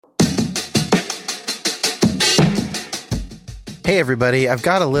Hey everybody, I've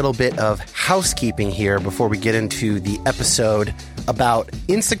got a little bit of housekeeping here before we get into the episode about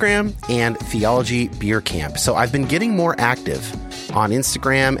Instagram and Theology Beer Camp. So I've been getting more active on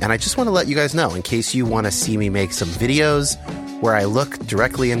Instagram, and I just want to let you guys know, in case you want to see me make some videos where I look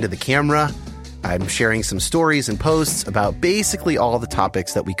directly into the camera. I'm sharing some stories and posts about basically all the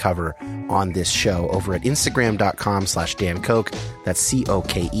topics that we cover on this show over at Instagram.com/Dan Koch. That's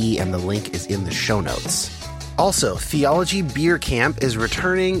COKE, and the link is in the show notes. Also, Theology Beer Camp is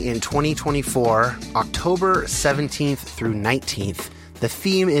returning in 2024, October 17th through 19th. The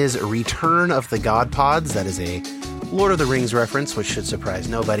theme is Return of the God Pods. That is a Lord of the Rings reference, which should surprise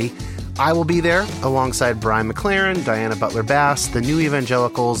nobody. I will be there alongside Brian McLaren, Diana Butler-Bass, the New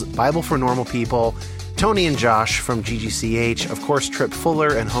Evangelicals, Bible for Normal People, Tony and Josh from GGCH, of course Trip Fuller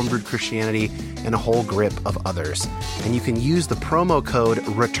and Homebrewed Christianity, and a whole grip of others. And you can use the promo code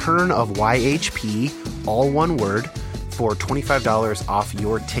RETURNOFYHP, all one word, for $25 off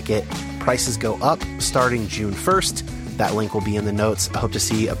your ticket. Prices go up starting June 1st. That link will be in the notes. I hope to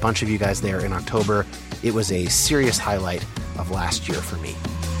see a bunch of you guys there in October. It was a serious highlight of last year for me.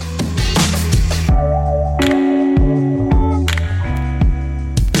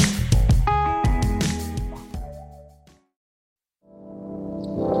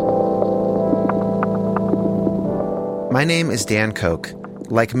 My name is Dan Koch.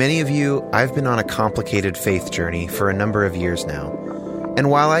 Like many of you, I've been on a complicated faith journey for a number of years now. And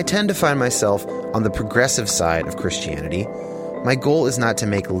while I tend to find myself on the progressive side of Christianity, my goal is not to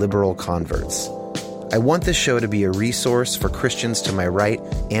make liberal converts. I want this show to be a resource for Christians to my right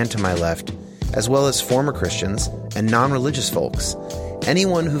and to my left, as well as former Christians and non-religious folks,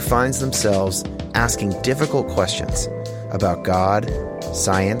 anyone who finds themselves asking difficult questions about God,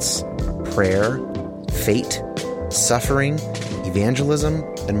 science, prayer, fate, suffering, evangelism,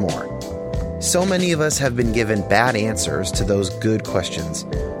 and more. So many of us have been given bad answers to those good questions,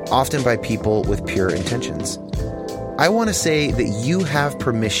 often by people with pure intentions. I want to say that you have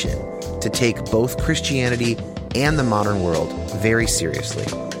permission to take both Christianity and the modern world very seriously.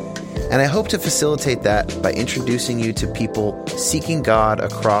 And I hope to facilitate that by introducing you to people seeking God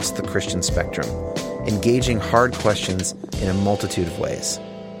across the Christian spectrum, engaging hard questions in a multitude of ways.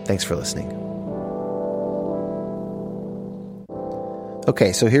 Thanks for listening.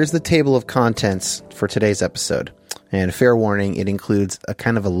 Okay, so here's the table of contents for today's episode. And fair warning, it includes a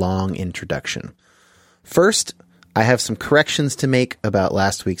kind of a long introduction. First, I have some corrections to make about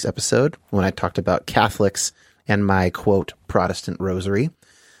last week's episode when I talked about Catholics and my, quote, Protestant rosary.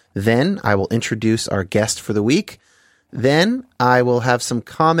 Then I will introduce our guest for the week. Then I will have some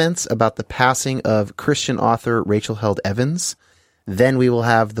comments about the passing of Christian author Rachel Held Evans. Then we will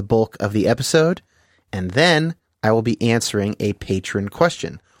have the bulk of the episode. And then I will be answering a patron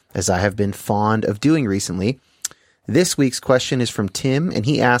question, as I have been fond of doing recently. This week's question is from Tim, and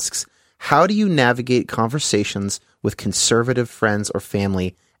he asks, how do you navigate conversations with conservative friends or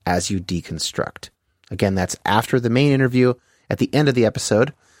family as you deconstruct? Again, that's after the main interview at the end of the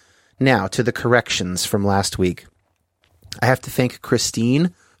episode. Now, to the corrections from last week. I have to thank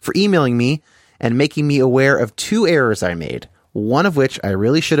Christine for emailing me and making me aware of two errors I made, one of which I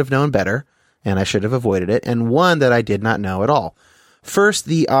really should have known better, and I should have avoided it, and one that I did not know at all. First,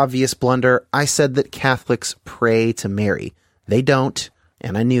 the obvious blunder, I said that Catholics pray to Mary. They don't,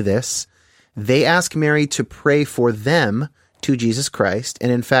 and I knew this. They ask Mary to pray for them to Jesus Christ,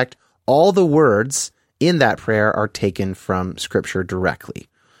 and in fact, all the words in that prayer are taken from Scripture directly.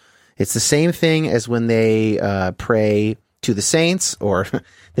 It's the same thing as when they pray to the saints, or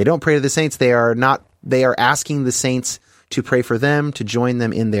they don't pray to the saints, they are asking the saints to pray for them, to join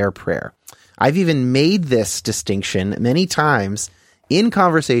them in their prayer. I've even made this distinction many times in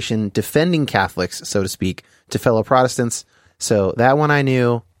conversation defending Catholics, so to speak, to fellow Protestants. So that one I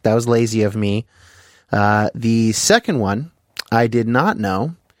knew. That was lazy of me. The second one I did not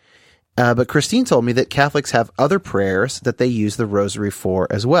know, but Christine told me that Catholics have other prayers that they use the rosary for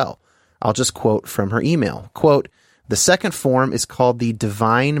as well. I'll just quote from her email. Quote, the second form is called the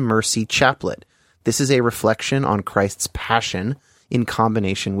Divine Mercy Chaplet. This is a reflection on Christ's passion in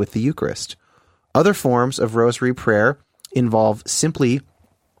combination with the Eucharist. Other forms of rosary prayer involve simply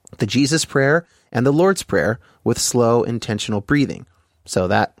the Jesus prayer and the Lord's Prayer with slow, intentional breathing. So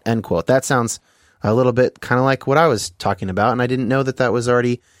that, end quote. That sounds a little bit kind of like what I was talking about, and I didn't know that that was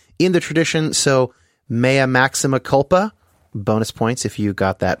already in the tradition. So, mea maxima culpa, bonus points if you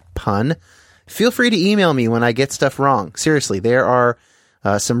got that pun. Feel free to email me when I get stuff wrong. Seriously, there are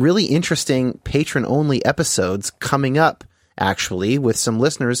some really interesting patron-only episodes coming up, actually, with some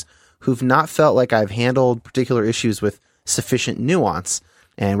listeners who've not felt like I've handled particular issues with sufficient nuance,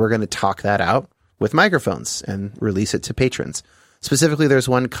 and we're going to talk that out. with microphones and release it to patrons. Specifically, there's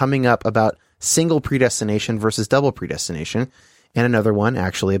one coming up about single predestination versus double predestination, and another one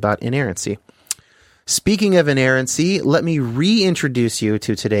actually about inerrancy. Speaking of inerrancy, let me reintroduce you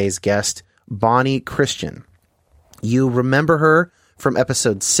to today's guest, Bonnie Christian. You remember her from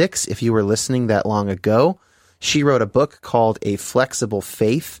episode 6 if you were listening that long ago. She wrote a book called A Flexible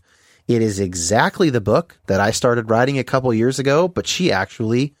Faith. It is exactly the book that I started writing a couple years ago, but she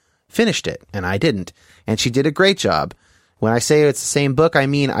actually finished it, and I didn't. And she did a great job. When I say it's the same book, I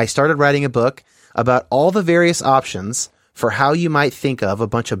mean I started writing a book about all the various options for how you might think of a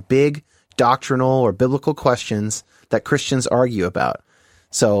bunch of big doctrinal or biblical questions that Christians argue about.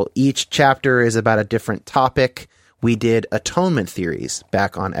 So each chapter is about a different topic. We did atonement theories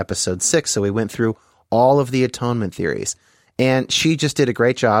back on episode 6, so we went through all of the atonement theories. And she just did a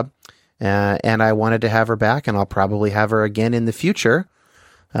great job, and I wanted to have her back, and I'll probably have her again in the future.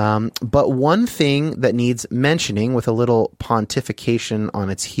 But one thing that needs mentioning with a little pontification on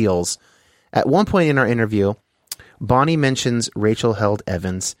its heels, at one point in our interview, Bonnie mentions Rachel Held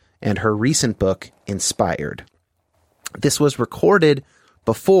Evans and her recent book, Inspired. This was recorded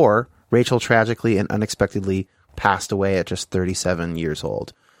before Rachel tragically and unexpectedly passed away at just 37 years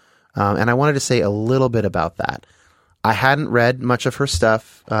old. And I wanted to say a little bit about that. I hadn't read much of her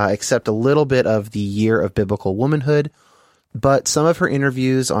stuff, except a little bit of the Year of Biblical Womanhood, but some of her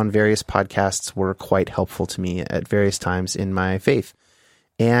interviews on various podcasts were quite helpful to me at various times in my faith.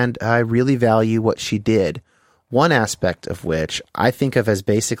 And I really value what she did. One aspect of which I think of as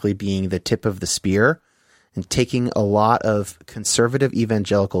basically being the tip of the spear and taking a lot of conservative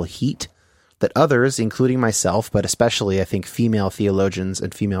evangelical heat that others, including myself, but especially I think female theologians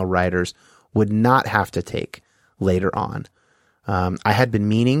and female writers, would not have to take later on. I had been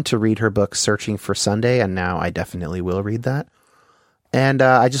meaning to read her book, Searching for Sunday, and now I definitely will read that. And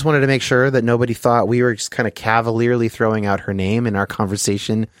I just wanted to make sure that nobody thought we were just kind of cavalierly throwing out her name in our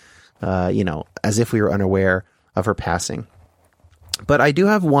conversation, as if we were unaware of her passing. But I do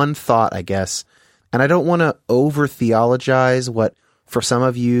have one thought, I guess, and I don't want to over-theologize what for some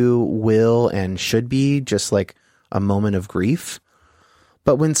of you will and should be just like a moment of grief.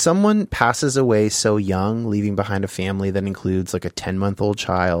 But when someone passes away so young, leaving behind a family that includes like a 10-month-old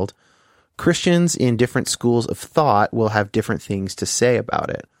child, Christians in different schools of thought will have different things to say about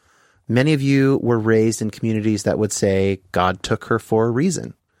it. Many of you were raised in communities that would say God took her for a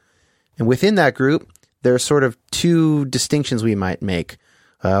reason. And within that group, there are sort of two distinctions we might make.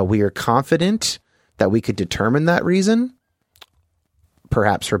 We are confident that we could determine that reason.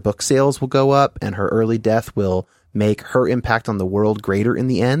 Perhaps her book sales will go up and her early death will make her impact on the world greater in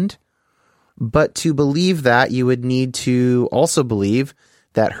the end. But to believe that, you would need to also believe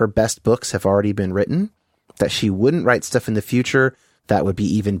that her best books have already been written, that she wouldn't write stuff in the future that would be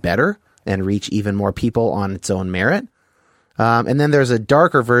even better and reach even more people on its own merit. And then there's a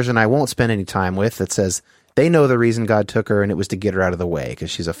darker version I won't spend any time with that says they know the reason God took her and it was to get her out of the way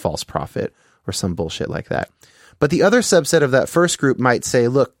because she's a false prophet or some bullshit like that. But the other subset of that first group might say,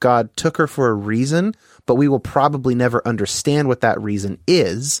 look, God took her for a reason, but we will probably never understand what that reason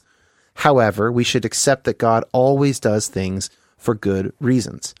is. However, we should accept that God always does things for good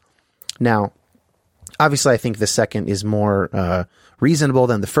reasons. Now, obviously, I think the second is more reasonable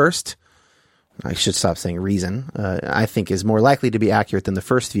than the first. I should stop saying reason. I think is more likely to be accurate than the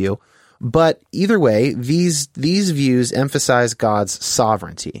first view. But either way, these views emphasize God's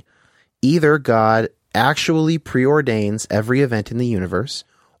sovereignty. Either God actually preordains every event in the universe,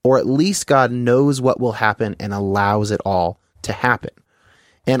 or at least God knows what will happen and allows it all to happen.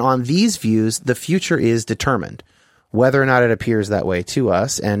 And on these views, the future is determined, whether or not it appears that way to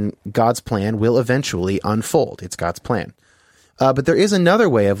us, and God's plan will eventually unfold. It's God's plan. But there is another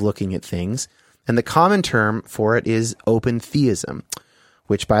way of looking at things, and the common term for it is open theism,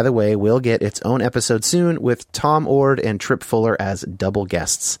 which, by the way, will get its own episode soon with Tom Ord and Trip Fuller as double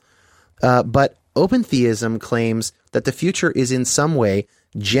guests. But open theism claims that the future is in some way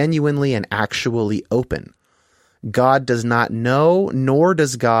genuinely and actually open. God does not know, nor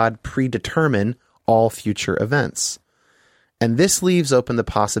does God predetermine all future events. And this leaves open the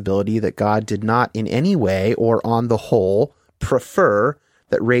possibility that God did not in any way, or on the whole, prefer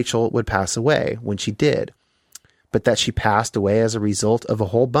that Rachel would pass away when she did, but that she passed away as a result of a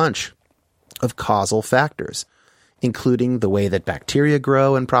whole bunch of causal factors, including the way that bacteria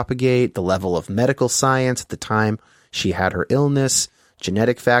grow and propagate, the level of medical science at the time she had her illness,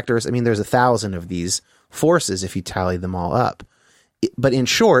 genetic factors. I mean, there's 1,000 of these forces if you tally them all up. But in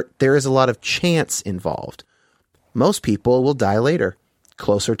short, there is a lot of chance involved. Most people will die later,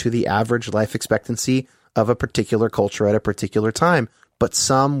 closer to the average life expectancy of a particular culture at a particular time, but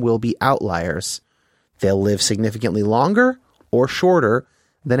some will be outliers. They'll live significantly longer or shorter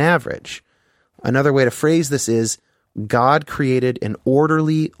than average. Another way to phrase this is, God created an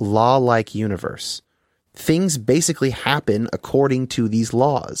orderly, law-like universe. Things basically happen according to these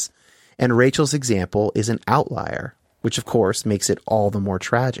laws, and Rachel's example is an outlier, which of course makes it all the more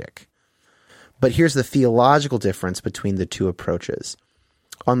tragic. But here's the theological difference between the two approaches.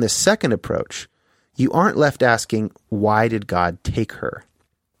 On this second approach, you aren't left asking, why did God take her?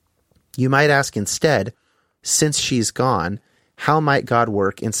 You might ask instead, since she's gone, how might God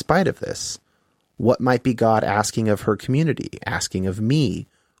work in spite of this? What might be God asking of her community, asking of me?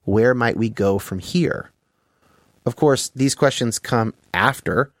 Where might we go from here? Of course, these questions come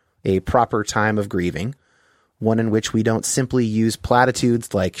after a proper time of grieving, one in which we don't simply use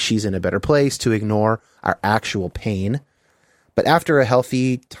platitudes like she's in a better place to ignore our actual pain. But after a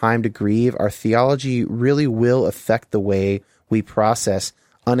healthy time to grieve, our theology really will affect the way we process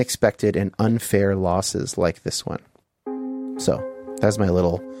unexpected and unfair losses like this one. So, that's my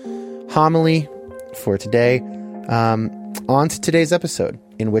little homily for today. On to today's episode,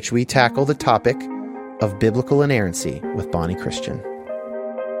 in which we tackle the topic of biblical inerrancy with Bonnie Christian.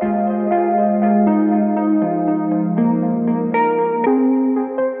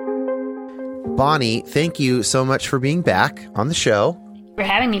 Bonnie, thank you so much for being back on the show. For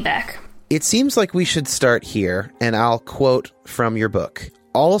having me back. It seems like we should start here, and I'll quote from your book.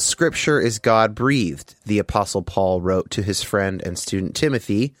 All scripture is God-breathed, the Apostle Paul wrote to his friend and student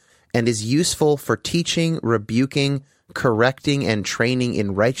Timothy, and is useful for teaching, rebuking, correcting, and training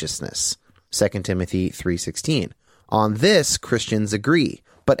in righteousness. 2 Timothy 3:16. On this, Christians agree,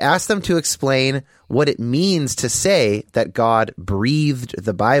 but ask them to explain what it means to say that God breathed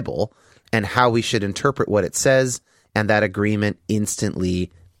the Bible and how we should interpret what it says, and that agreement instantly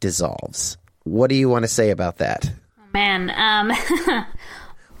dissolves. What do you want to say about that? Man,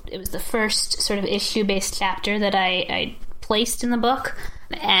 it was the first sort of issue-based chapter that I placed in the book,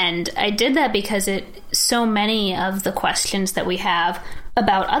 and I did that because so many of the questions that we have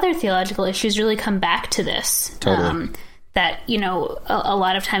about other theological issues really come back to this. Totally. That, a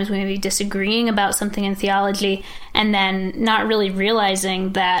lot of times we may be disagreeing about something in theology and then not really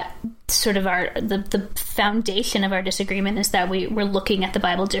realizing that sort of the foundation of our disagreement is that we're looking at the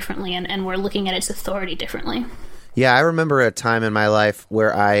Bible differently and we're looking at its authority differently. Yeah, I remember a time in my life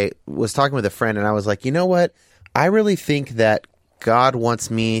where I was talking with a friend and I was like, you know what? I really think that God wants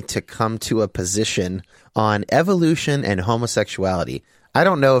me to come to a position on evolution and homosexuality. I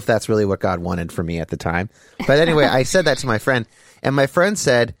don't know if that's really what God wanted for me at the time. But anyway, I said that to my friend, and my friend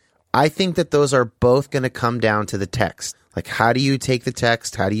said, I think that those are both going to come down to the text. Like, how do you take the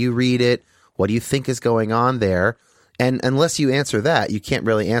text? How do you read it? What do you think is going on there? And unless you answer that, you can't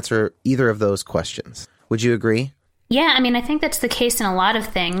really answer either of those questions. Would you agree? Yeah, I mean, I think that's the case in a lot of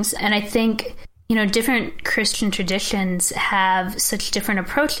things. And I think, different Christian traditions have such different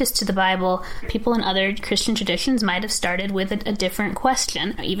approaches to the Bible. People in other Christian traditions might have started with a different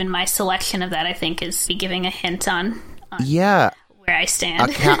question. Even my selection of that, I think, is giving a hint on where I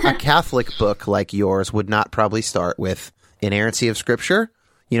stand. A Catholic book like yours would not probably start with inerrancy of Scripture.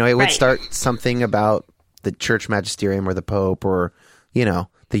 It would start something about the church magisterium or the Pope or, the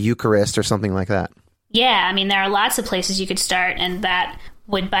Eucharist or something like that. Yeah, I mean, there are lots of places you could start, and that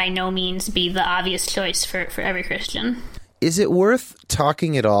would by no means be the obvious choice for every Christian. Is it worth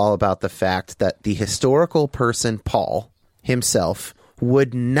talking at all about the fact that the historical person Paul himself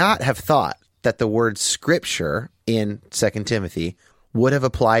would not have thought that the word Scripture in 2 Timothy would have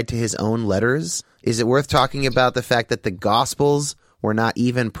applied to his own letters? Is it worth talking about the fact that the Gospels were not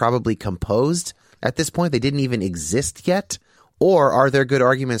even probably composed at this point? They didn't even exist yet? Or are there good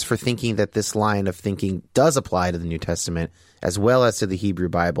arguments for thinking that this line of thinking does apply to the New Testament as well as to the Hebrew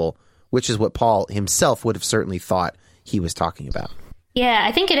Bible, which is what Paul himself would have certainly thought he was talking about? Yeah,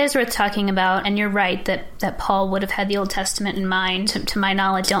 I think it is worth talking about, and you're right that Paul would have had the Old Testament in mind. To my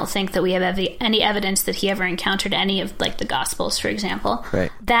knowledge, I don't think that we have any evidence that he ever encountered any of, the Gospels, for example. Right.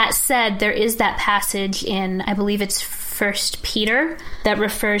 That said, there is that passage in, I believe it's 1 Peter, that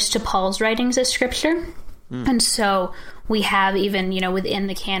refers to Paul's writings as Scripture. And so we have even, within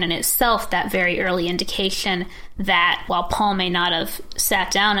the canon itself, that very early indication that while Paul may not have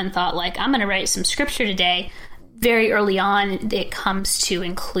sat down and thought, I'm going to write some Scripture today, very early on, it comes to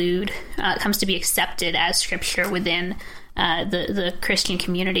be accepted as Scripture within the Christian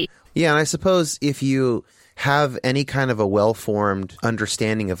community. Yeah, and I suppose if you have any kind of a well-formed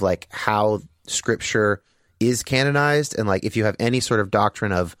understanding of how Scripture is canonized, and if you have any sort of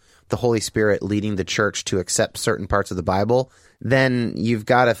doctrine of the Holy Spirit leading the church to accept certain parts of the Bible, then you've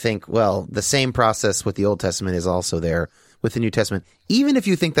got to think, well, the same process with the Old Testament is also there with the New Testament, even if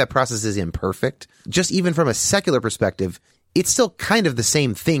you think that process is imperfect, just even from a secular perspective, it's still kind of the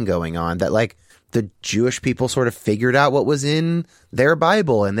same thing going on, that like the Jewish people sort of figured out what was in their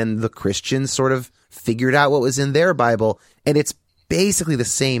Bible, and then the Christians sort of figured out what was in their Bible, and it's basically the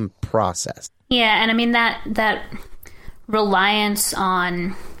same process. Yeah, and I mean that reliance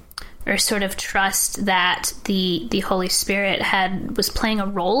on, or sort of trust that the Holy Spirit was playing a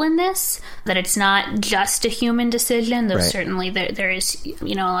role in this, that it's not just a human decision, though certainly there is,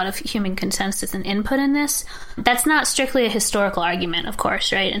 a lot of human consensus and input in this. That's not strictly a historical argument, of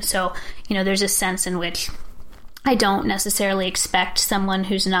course, right? And so, there's a sense in which I don't necessarily expect someone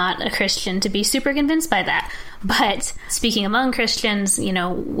who's not a Christian to be super convinced by that. But speaking among Christians,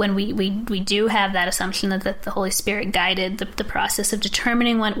 when we do have that assumption that the Holy Spirit guided the process of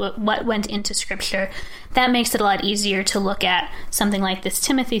determining what went into Scripture, that makes it a lot easier to look at something like this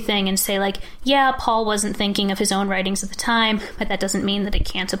Timothy thing and say, like, yeah, Paul wasn't thinking of his own writings at the time, but that doesn't mean that it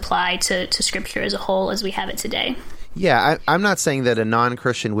can't apply to Scripture as a whole as we have it today. Yeah, I'm not saying that a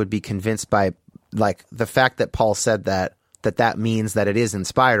non-Christian would be convinced by like the fact that Paul said that means that it is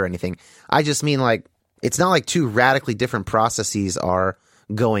inspired or anything. I just mean like, it's not like two radically different processes are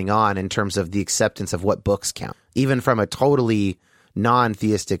going on in terms of the acceptance of what books count. Even from a totally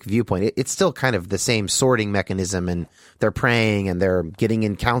non-theistic viewpoint, it's still kind of the same sorting mechanism, and they're praying and they're getting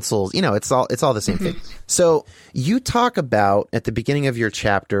in councils. It's all the same thing. So you talk about at the beginning of your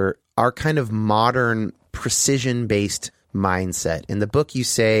chapter our kind of modern precision-based mindset. In the book, you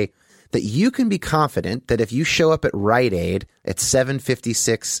say that you can be confident that if you show up at Rite Aid at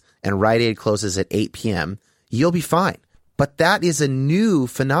 7:56 and Rite Aid closes at 8 p.m., you'll be fine. But that is a new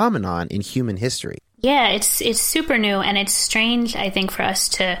phenomenon in human history. Yeah, it's super new, and it's strange, I think, for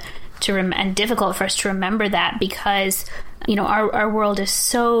us and difficult for us to remember that, because our world is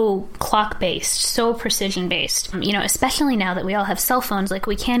so clock-based, so precision-based, especially now that we all have cell phones. Like,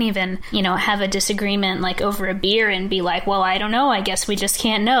 we can't even, have a disagreement, like, over a beer and be like, well, I don't know, I guess we just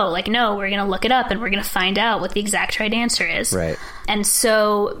can't know. Like, no, we're going to look it up and we're going to find out what the exact right answer is. Right. And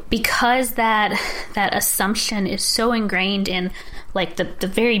so, because that assumption is so ingrained in, like, the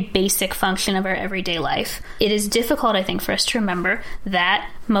very basic function of our everyday life, it is difficult, I think, for us to remember that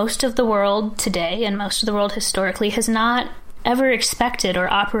most of the world today and most of the world historically has not ever expected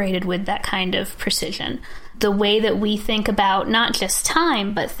or operated with that kind of precision. The way that we think about not just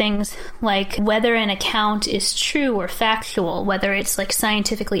time, but things like whether an account is true or factual, whether it's like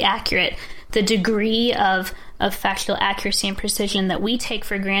scientifically accurate, the degree of factual accuracy and precision that we take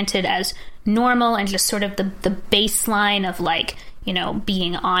for granted as normal and just sort of the baseline of, like,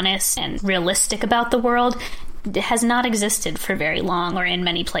 being honest and realistic about the world, has not existed for very long or in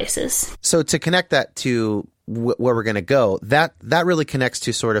many places. So to connect that to where we're going to go, that really connects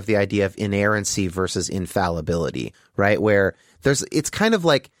to sort of the idea of inerrancy versus infallibility, right? Where it's kind of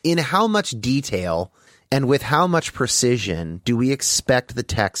like, in how much detail and with how much precision do we expect the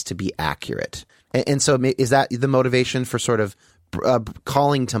text to be accurate? And so is that the motivation for sort of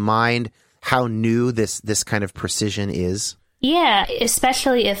calling to mind how new this kind of precision is? Yeah,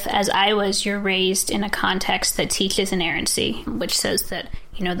 especially if, as I was, you're raised in a context that teaches inerrancy, which says that,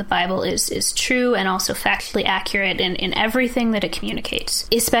 the Bible is true and also factually accurate in everything that it communicates.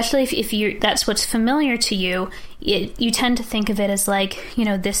 Especially if that's what's familiar to you, you tend to think of it as like,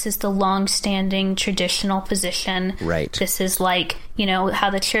 this is the long-standing traditional position. Right. This is like, how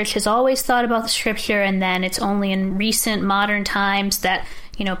the church has always thought about the Scripture, and then it's only in recent modern times that,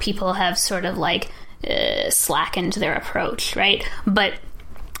 people have sort of like slackened their approach, right? But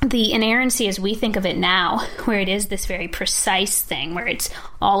the inerrancy as we think of it now, where it is this very precise thing, where it's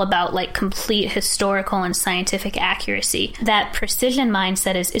all about like complete historical and scientific accuracy, that precision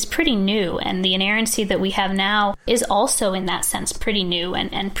mindset is pretty new. And the inerrancy that we have now is also in that sense pretty new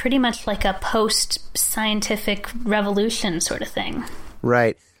and pretty much like a post-scientific revolution sort of thing.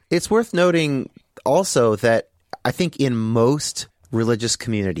 Right. It's worth noting also that I think in most religious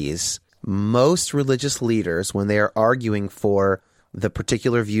communities, most religious leaders, when they are arguing for the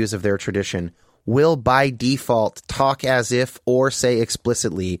particular views of their tradition, will by default talk as if or say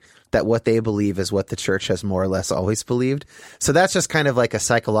explicitly that what they believe is what the church has more or less always believed. So that's just kind of like a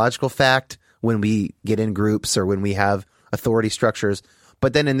psychological fact when we get in groups or when we have authority structures.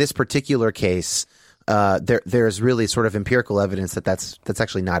 But then in this particular case, there's really sort of empirical evidence that's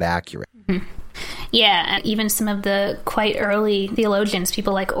actually not accurate. Mm-hmm. Yeah, even some of the quite early theologians,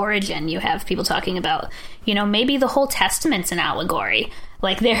 people like Origen, you have people talking about, maybe the whole Testament's an allegory.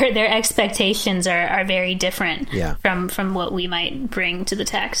 Like their expectations are very different from what we might bring to the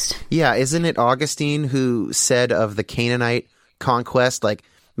text. Yeah, isn't it Augustine who said of the Canaanite conquest, like,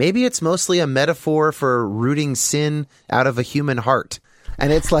 maybe it's mostly a metaphor for rooting sin out of a human heart.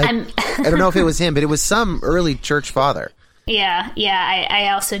 And it's like, I don't know if it was him, but it was some early church father. Yeah. I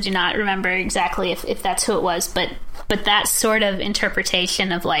also do not remember exactly if that's who it was, but that sort of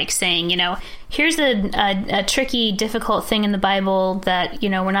interpretation of like saying, here's a tricky, difficult thing in the Bible that,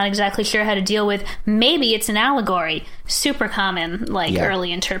 we're not exactly sure how to deal with. Maybe it's an allegory. Super common,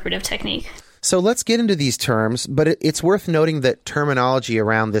 early interpretive technique. So let's get into these terms, but it's worth noting that terminology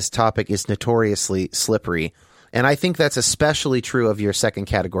around this topic is notoriously slippery. And I think that's especially true of your second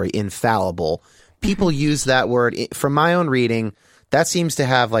category, infallible. People use that word. From my own reading, that seems to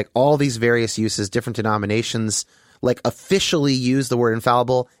have like all these various uses. Different denominations like officially use the word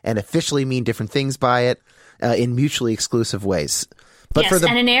infallible and officially mean different things by it in mutually exclusive ways. But yes,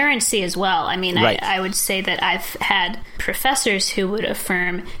 and inerrancy as well. I mean, right. I would say that I've had professors who would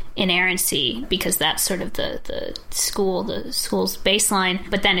affirm inerrancy because that's sort of the school's baseline.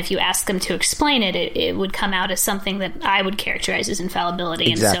 But then if you ask them to explain it, it would come out as something that I would characterize as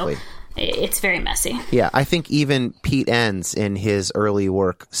infallibility. Exactly. And so it's very messy. Yeah, I think even Pete Enns in his early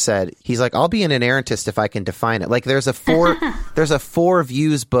work said, he's like, I'll be an inerrantist if I can define it. Like there's a four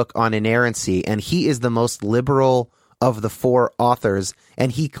views book on inerrancy, and he is the most liberal of the four authors,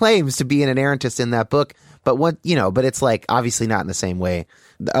 and he claims to be an inerrantist in that book, but but it's like obviously not in the same way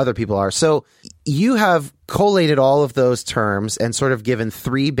the other people are. So you have collated all of those terms and sort of given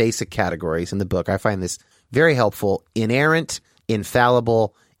three basic categories in the book. I find this very helpful: inerrant,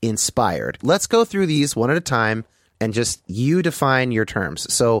 infallible, inspired. Let's go through these one at a time and just you define your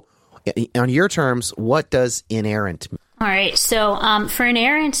terms. So on your terms, what does inerrant mean? All right. So for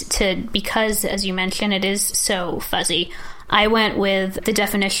inerrant, because as you mentioned, it is so fuzzy, I went with the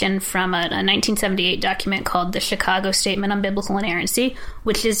definition from a 1978 document called the Chicago Statement on Biblical Inerrancy,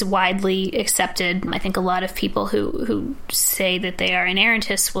 which is widely accepted. I think a lot of people who say that they are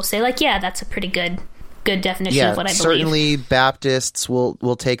inerrantists will say, like, yeah, that's a pretty good definition of what I believe. Certainly Baptists will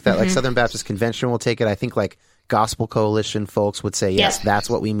take that. Mm-hmm. Like Southern Baptist Convention will take it. I think like Gospel Coalition folks would say, yes, that's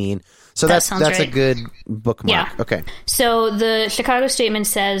what we mean. So that's right. A good bookmark. Yeah. Okay. So the Chicago Statement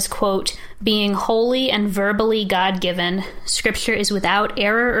says, quote, being wholly and verbally God-given, Scripture is without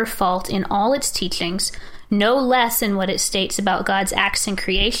error or fault in all its teachings, no less in what it states about God's acts in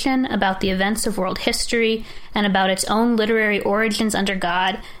creation, about the events of world history, and about its own literary origins under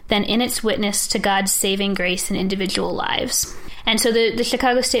God, than in its witness to God's saving grace in individual lives. And so the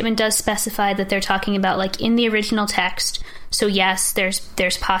Chicago Statement does specify that they're talking about like in the original text. So yes,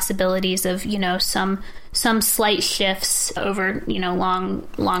 there's possibilities of, some slight shifts over,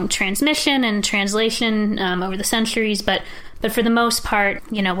 long transmission and translation over the centuries, but for the most part,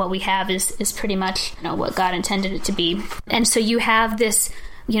 what we have is pretty much what God intended it to be. And so you have this,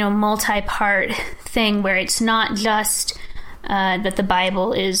 multi-part thing where it's not just that the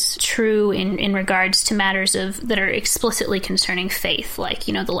Bible is true in regards to matters that are explicitly concerning faith, like,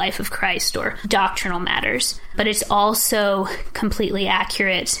 the life of Christ or doctrinal matters. But it's also completely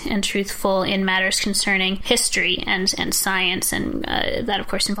accurate and truthful in matters concerning history and science, and that, of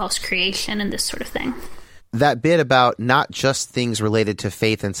course, involves creation and this sort of thing. That bit about not just things related to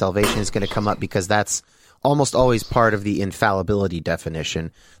faith and salvation is going to come up because that's almost always part of the infallibility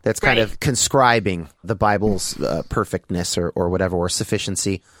definition. That's kind of conscribing the Bible's perfectness or whatever, or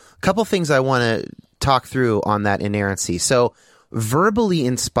sufficiency. A couple things I want to talk through on that inerrancy. So verbally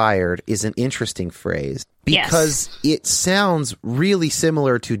inspired is an interesting phrase because it sounds really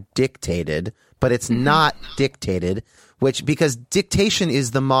similar to dictated, but it's not dictated. Because dictation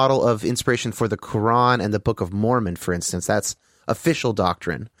is the model of inspiration for the Quran and the Book of Mormon, for instance. That's official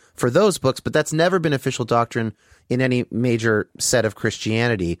doctrine for those books, but that's never been official doctrine in any major set of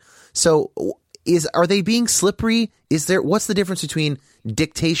Christianity. So are they being slippery? What's the difference between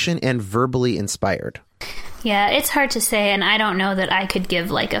dictation and verbally inspired? Yeah, it's hard to say, and I don't know that I could give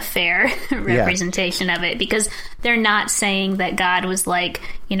like a fair representation of it, because they're not saying that God was like,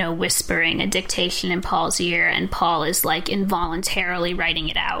 whispering a dictation in Paul's ear and Paul is like involuntarily writing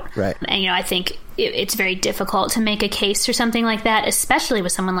it out. Right. And, I think it's very difficult to make a case for something like that, especially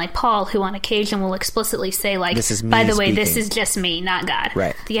with someone like Paul, who on occasion will explicitly say, like, this is me by the speaking. way, this is just me, not God.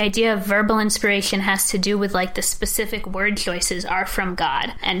 Right. The idea of verbal inspiration has to do with like the specific word choices are from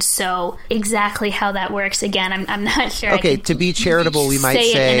God. And so exactly how that works, again, I'm not sure. Okay, to be charitable, we might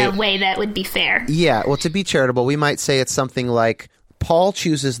say it in a way that would be fair. Yeah, well, to be charitable, we might say it's something like, Paul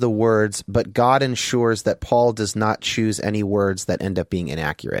chooses the words, but God ensures that Paul does not choose any words that end up being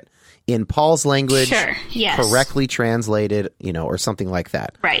inaccurate. In Paul's language, correctly translated, or something like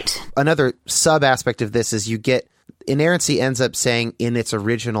that. Right. Another sub-aspect of this is inerrancy ends up saying in its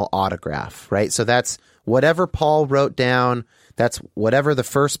original autograph, right? So that's whatever Paul wrote down, That's whatever the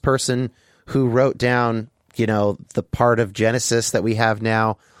first person who wrote down, the part of Genesis that we have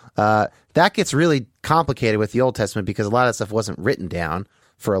now. That gets really complicated with the Old Testament because a lot of stuff wasn't written down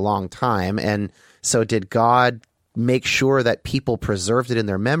for a long time. And so did God make sure that people preserved it in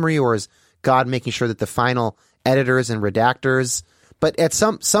their memory, or is God making sure that the final editors and redactors? But at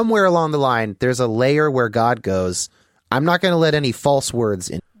somewhere along the line, there's a layer where God goes, I'm not going to let any false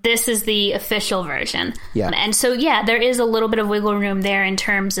words in. This is the official version. Yeah. And so, there is a little bit of wiggle room there in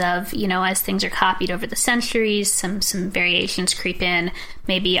terms of, as things are copied over the centuries, some variations creep in.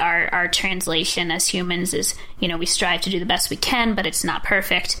 Maybe our translation as humans is, we strive to do the best we can, but it's not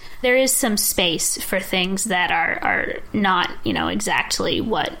perfect. There is some space for things that are not, exactly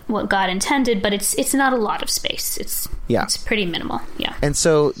what God intended, but it's not a lot of space. It's pretty minimal. Yeah. And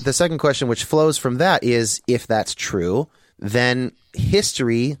so the second question, which flows from that, is if that's true, then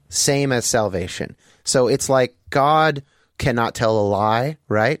history, same as salvation. So it's like God cannot tell a lie,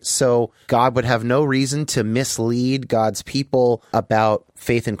 right? So God would have no reason to mislead God's people about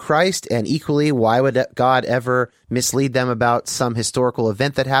faith in Christ. And equally, why would God ever mislead them about some historical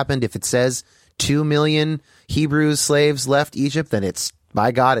event that happened? If it says 2 million Hebrew slaves left Egypt, then it's,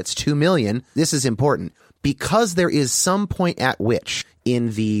 by God, it's 2 million. This is important because there is some point at which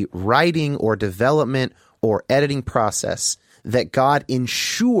in the writing or development or editing process that God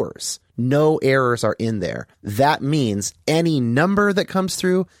ensures no errors are in there. That means any number that comes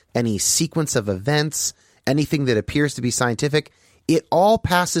through, any sequence of events, anything that appears to be scientific, it all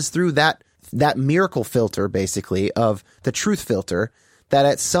passes through that miracle filter, basically, of the truth filter, that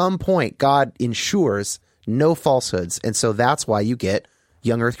at some point God ensures no falsehoods. And so that's why you get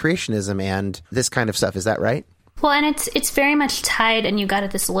young earth creationism and this kind of stuff. Is that right? Well, and it's very much tied, and you got at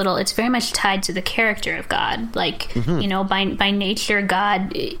this a little, it's very much tied to the character of God. Like, by nature,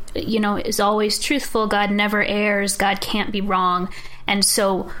 God, is always truthful. God never errs. God can't be wrong. And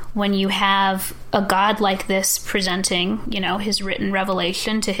so when you have a God like this presenting, his written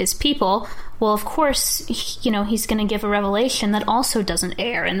revelation to his people, well, of course, he's going to give a revelation that also doesn't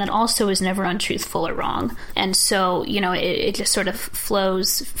err and that also is never untruthful or wrong. And so, it just sort of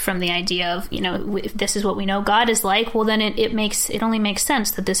flows from the idea of, if this is what we know God is like, well, then it only makes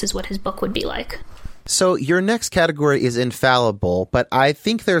sense that this is what his book would be like. So your next category is infallible, but I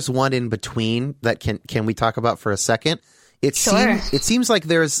think there's one in between that can we talk about for a second? It seems like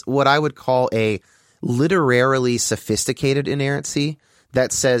there's what I would call a literarily sophisticated inerrancy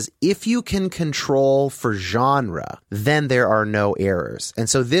that says if you can control for genre, then there are no errors. And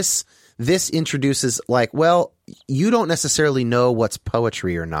so this introduces like, well, you don't necessarily know what's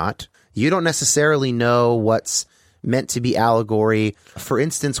poetry or not. You don't necessarily know what's meant to be allegory. For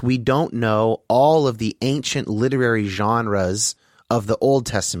instance, we don't know all of the ancient literary genres of the Old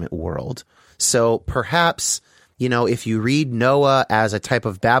Testament world. So perhaps, if you read Noah as a type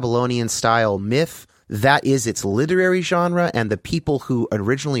of Babylonian-style myth, that is its literary genre, and the people who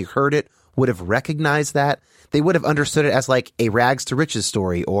originally heard it would have recognized that. They would have understood it as like a rags to riches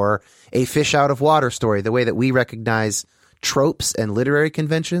story or a fish out of water story, the way that we recognize tropes and literary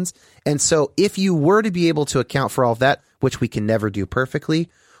conventions. And so if you were to be able to account for all of that, which we can never do perfectly,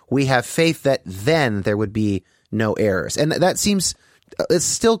 we have faith that then there would be no errors. And that seems... it's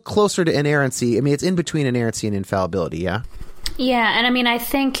still closer to inerrancy. I mean, it's in between inerrancy and infallibility, yeah? Yeah, and I mean, I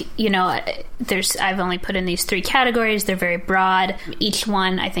think, I've only put in these 3 categories. They're very broad. Each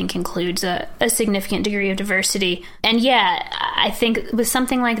one, I think, includes a significant degree of diversity. And yeah, I think with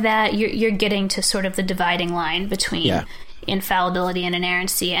something like that, you're getting to sort of the dividing line between infallibility and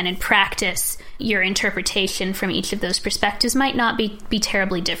inerrancy. And in practice, your interpretation from each of those perspectives might not be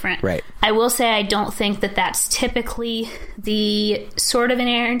terribly different. Right. I will say I don't think that that's typically the sort of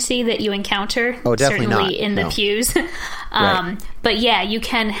inerrancy that you encounter. Oh, definitely certainly not. In the pews. Right. But yeah, you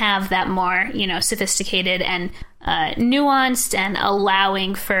can have that more, sophisticated and nuanced and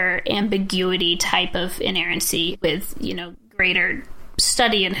allowing for ambiguity type of inerrancy with, greater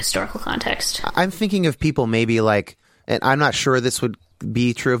study in historical context. I'm thinking of people maybe like, and I'm not sure this would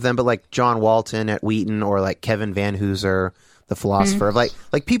be true of them, but like John Walton at Wheaton or like Kevin Van Hooser, the philosopher, like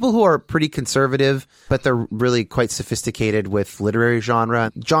people who are pretty conservative, but they're really quite sophisticated with literary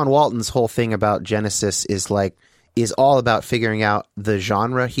genre. John Walton's whole thing about Genesis is all about figuring out the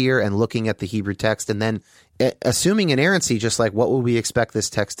genre here and looking at the Hebrew text and then assuming inerrancy, just like what will we expect this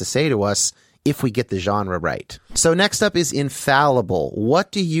text to say to us if we get the genre right. So next up is infallible.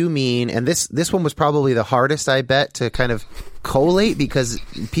 What do you mean? And this one was probably the hardest, I bet, to kind of collate because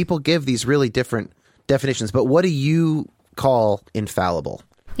people give these really different definitions. But what do you call infallible?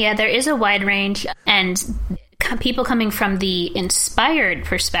 Yeah, there is a wide range, and people coming from the inspired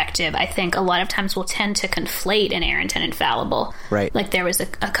perspective, I think a lot of times will tend to conflate inerrant and infallible. Right. Like there was a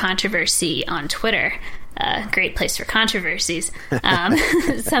controversy on Twitter, great place for controversies,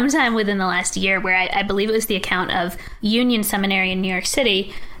 sometime within the last year, where I believe it was the account of Union Seminary in New York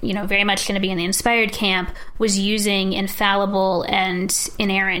City, very much going to be in the inspired camp, was using infallible and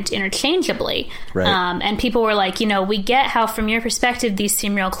inerrant interchangeably. Right. And people were like, we get how from your perspective these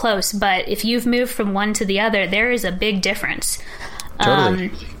seem real close, but if you've moved from one to the other, there is a big difference.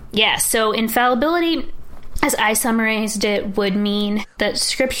 Totally. So infallibility, as I summarized it, would mean that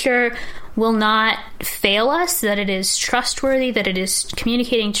Scripture will not fail us, that it is trustworthy, that it is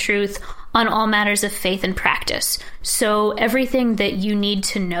communicating truth on all matters of faith and practice. So everything that you need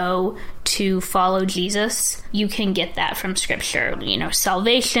to know to follow Jesus, you can get that from Scripture.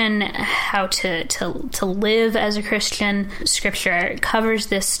 Salvation, how to live as a Christian. Scripture covers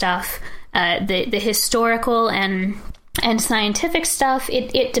this stuff. The historical and scientific stuff,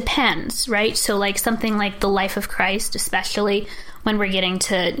 it depends, right? So like something like the life of Christ, especially when we're getting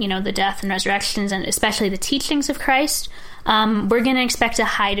to, the death and resurrections and especially the teachings of Christ, we're going to expect a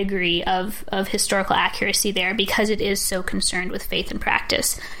high degree of historical accuracy there because it is so concerned with faith and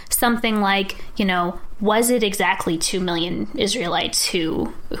practice. Something like, was it exactly 2 million Israelites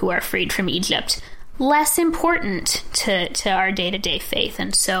who are freed from Egypt? Less important to our day-to-day faith.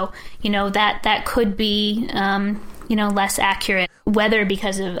 And so, that could be, less accurate, whether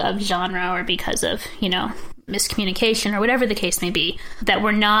because of genre or because of, miscommunication or whatever the case may be, that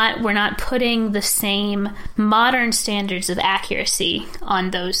we're not putting the same modern standards of accuracy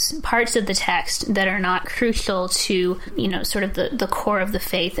on those parts of the text that are not crucial to, sort of the core of the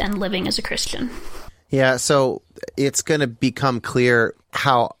faith and living as a Christian. Yeah, so it's going to become clear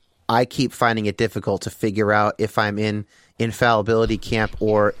how I keep finding it difficult to figure out if I'm in infallibility camp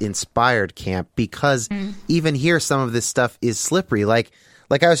or inspired camp, because even here, some of this stuff is slippery. Like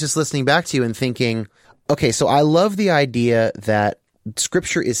I was just listening back to you and thinking, okay, so I love the idea that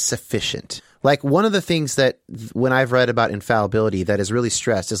Scripture is sufficient. Like one of the things that when I've read about infallibility that is really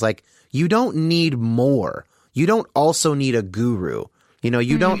stressed is like, you don't need more. You don't also need a guru.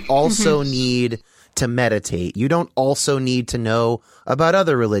 You don't also need to meditate. You don't also need to know about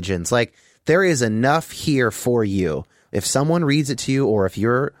other religions. Like there is enough here for you if someone reads it to you or if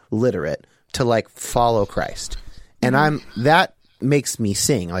you're literate to like follow Christ. And that makes me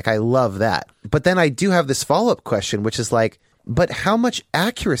sing. Like I love that. But then I do have this follow-up question, which is like, but how much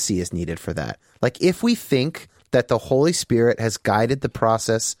accuracy is needed for that? Like if we think that the Holy Spirit has guided the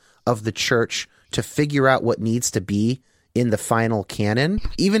process of the church to figure out what needs to be in the final canon,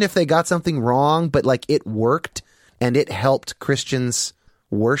 even if they got something wrong, but like it worked and it helped Christians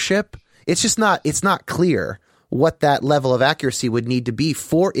worship, it's not clear what that level of accuracy would need to be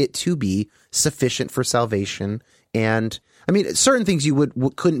for it to be sufficient for salvation. And I mean, certain things you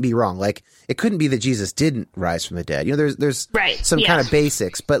couldn't be wrong. Like it couldn't be that Jesus didn't rise from the dead. There's some kind of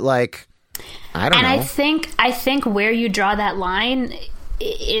basics, but like, I don't know. And I think where you draw that line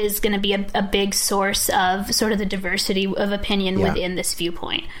is going to be a big source of sort of the diversity of opinion within this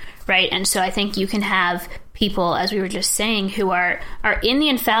viewpoint, right? And so I think you can have people, as we were just saying, who are in the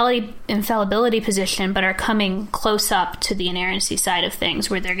infallibility position, but are coming close up to the inerrancy side of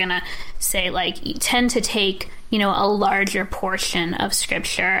things, where they're going to say, like, you tend to take, a larger portion of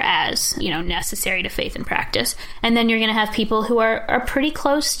Scripture as, necessary to faith and practice. And then you're going to have people who are pretty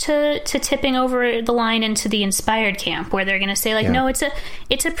close to tipping over the line into the inspired camp, where they're going to say, like, no, it's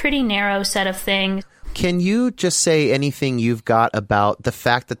a pretty narrow set of things. Can you just say anything you've got about the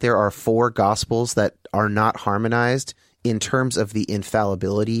fact that there are 4 Gospels that are not harmonized in terms of the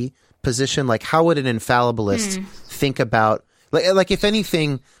infallibility position? Like, how would an infallibilist think about, like if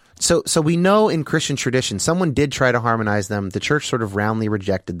anything, so we know in Christian tradition, someone did try to harmonize them. The church sort of roundly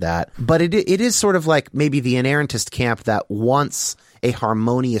rejected that. But it is sort of like maybe the inerrantist camp that wants a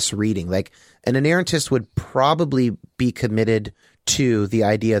harmonious reading. Like an inerrantist would probably be committed to the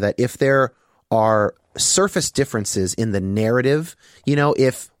idea that if there are surface differences in the narrative,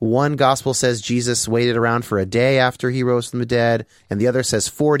 if one gospel says Jesus waited around for a day after he rose from the dead and the other says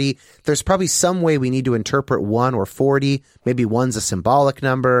 40, there's probably some way we need to interpret 1 or 40. Maybe one's a symbolic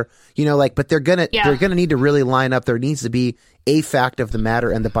number, but they're gonna need to really line up. There needs to be a fact of the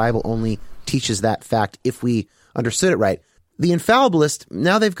matter, and the Bible only teaches that fact if we understood it right. The infallibilist,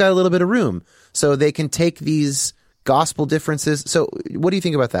 now they've got a little bit of room, so they can take these gospel differences. So what do you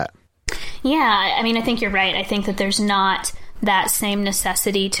think about that? Yeah, I mean, I think you're right. I think that there's not that same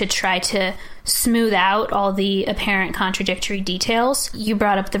necessity to try to smooth out all the apparent contradictory details. You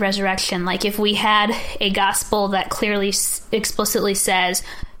brought up the resurrection. Like if we had a gospel that clearly explicitly says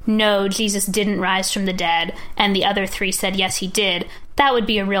no, Jesus didn't rise from the dead, and the other 3 said, yes, he did, that would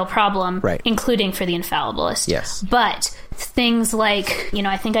be a real problem, right, including for the infallibilist. Yes. But things like,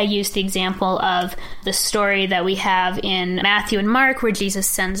 I think I used the example of the story that we have in Matthew and Mark where Jesus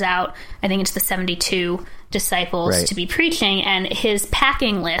sends out, I think it's the 72 disciples, right, to be preaching, and his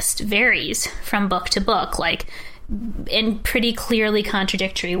packing list varies from book to book, like in pretty clearly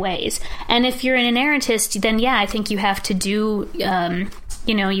contradictory ways. And if you're an inerrantist, then I think you have to do,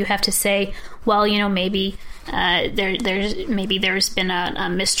 you have to say, well, maybe there's been a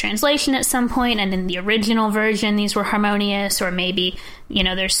mistranslation at some point, and in the original version these were harmonious, or maybe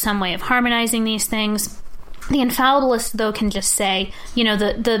there's some way of harmonizing these things. The infallibilist, though, can just say,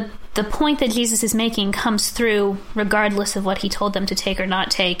 the point that Jesus is making comes through regardless of what he told them to take or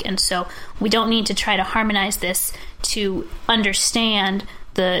not take, and so we don't need to try to harmonize this to understand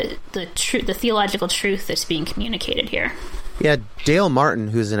the theological truth that's being communicated here. Yeah, Dale Martin,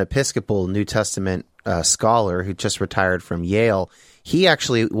 who's an Episcopal New Testament scholar who just retired from Yale, he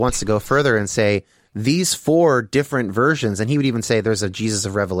actually wants to go further and say these 4 different versions, and he would even say there's a Jesus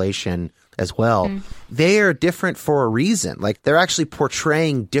of Revelation as well, they are different for a reason. Like, they're actually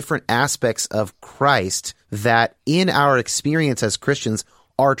portraying different aspects of Christ that in our experience as Christians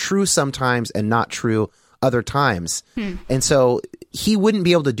are true sometimes and not true other times. And so he wouldn't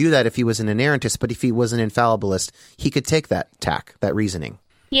be able to do that if he was an inerrantist, but if he was an infallibilist, he could take that tack, that reasoning.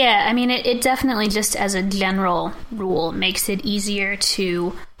 Yeah, I mean, it definitely, just as a general rule, makes it easier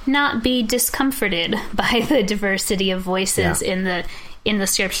to not be discomforted by the diversity of voices in the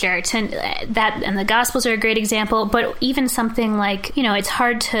scripture. That, and the Gospels are a great example, but even something like, it's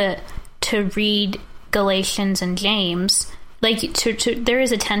hard to read Galatians and James. Like, there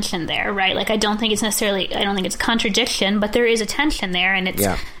is a tension there, right? Like, I don't think it's a contradiction, but there is a tension there, and it's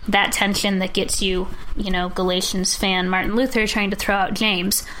that tension that gets you, Galatians fan Martin Luther trying to throw out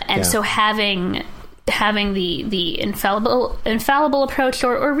James. And so having the infallible approach,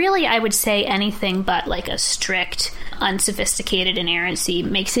 or really I would say anything but like a strict, unsophisticated inerrancy,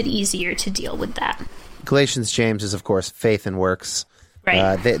 makes it easier to deal with that. Galatians, James is, of course, faith and works.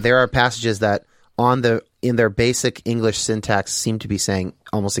 Right. There are passages that in their basic English syntax seem to be saying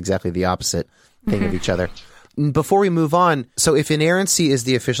almost exactly the opposite thing of each other. Before we move on, so if inerrancy is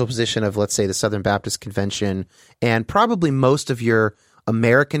the official position of, let's say, the Southern Baptist Convention, and probably most of your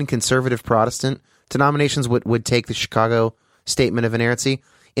American conservative Protestant denominations would take the Chicago statement of inerrancy,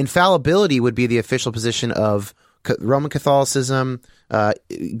 infallibility would be the official position of Roman Catholicism,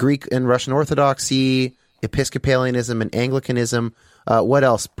 Greek and Russian Orthodoxy, Episcopalianism and Anglicanism. What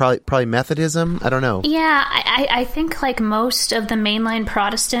else? Probably Methodism? I don't know. Yeah, I think like most of the mainline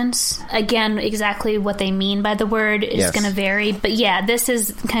Protestants, again, exactly what they mean by the word is going to vary. But yeah, this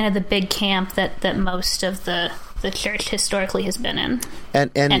is kind of the big camp that most of the church historically has been in.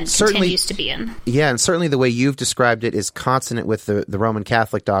 And certainly continues to be in. Yeah, and certainly the way you've described it is consonant with the Roman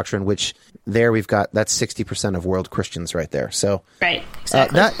Catholic doctrine, which there we've got, that's 60% of world Christians right there. So right,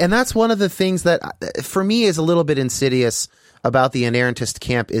 exactly. That's one of the things that, for me, is a little bit insidious about the inerrantist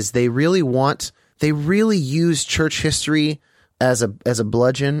camp, is they really use church history as a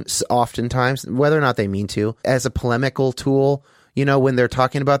bludgeon, oftentimes, whether or not they mean to, as a polemical tool, when they're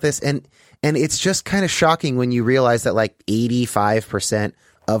talking about this. And it's just kind of shocking when you realize that like 85%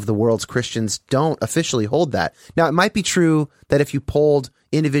 of the world's Christians don't officially hold that. Now, it might be true that if you polled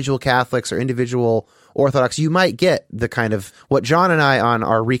individual Catholics or individual Orthodox, you might get the kind of what John and I on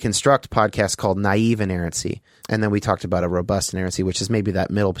our Reconstruct podcast called naive inerrancy. And then we talked about a robust inerrancy, which is maybe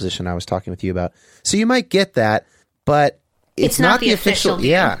that middle position I was talking with you about. So you might get that, but it's not the official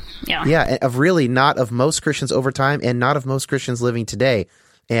view. Yeah, of really not of most Christians over time, and not of most Christians living today.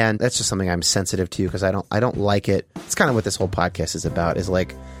 And that's just something I'm sensitive to, because I don't like it. It's kind of what this whole podcast is about, is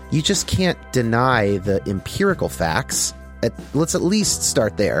like, you just can't deny the empirical facts. Let's at least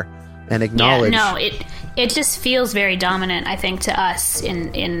start there and acknowledge. Yeah, no, it just feels very dominant, I think, to us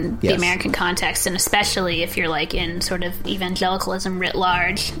in the American context, and especially if you're like in sort of evangelicalism writ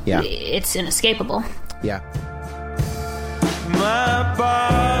large. Yeah. It's inescapable. Yeah. My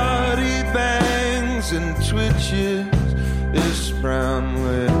body bangs and twitches. This brown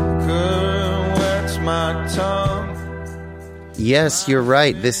liquor wets my tongue. Yes, you're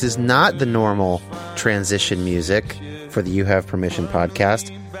right. This is not the normal transition music for the You Have Permission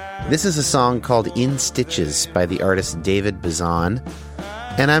podcast. This is a song called In Stitches by the artist David Bazan.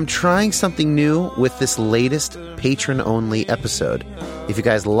 And I'm trying something new with this latest patron-only episode. If you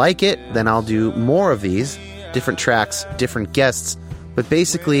guys like it, then I'll do more of these. Different tracks, different guests. But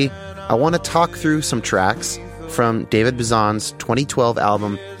basically, I want to talk through some tracks from David Bazan's 2012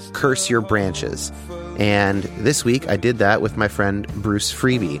 album, Curse Your Branches. And this week, I did that with my friend Bruce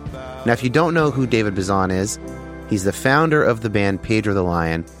Freeby. Now, if you don't know who David Bazan is, he's the founder of the band Pedro the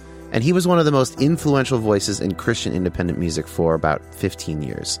Lion, and he was one of the most influential voices in Christian independent music for about 15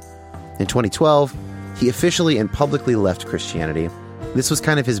 years. In 2012, he officially and publicly left Christianity. This was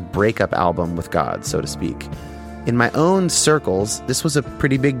kind of his breakup album with God, so to speak. In my own circles, this was a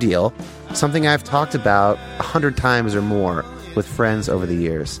pretty big deal, something I've talked about 100 times or more with friends over the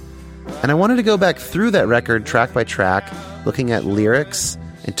years. And I wanted to go back through that record track by track, looking at lyrics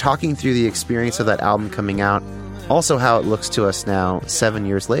and talking through the experience of that album coming out, also how it looks to us now 7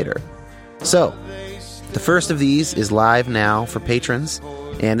 years later. So, the first of these is live now for patrons,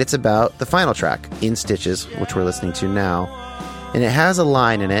 and it's about the final track, In Stitches, which we're listening to now. And it has a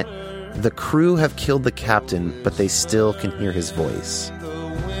line in it, "The crew have killed the captain, but they still can hear his voice."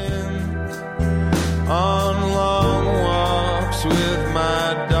 On long walks with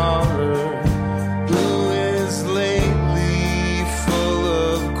my daughter, who is lately full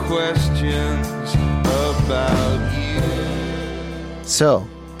of questions about you. So,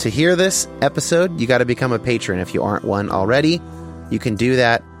 to hear this episode, you got to become a patron if you aren't one already. You can do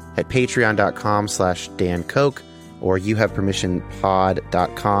that at patreon.com/Dan Koch or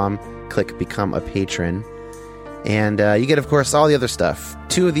youhavepermissionpod.com. Click Become a Patron. And you get, of course, all the other stuff.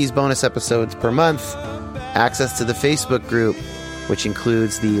 2 of these bonus episodes per month. Access to the Facebook group, which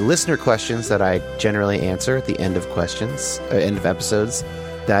includes the listener questions that I generally answer at the end of end of episodes.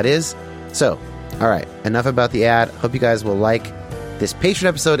 That is. So, all right, enough about the ad. Hope you guys will like this Patreon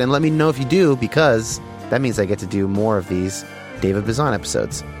episode, and let me know if you do, because that means I get to do more of these David Bazan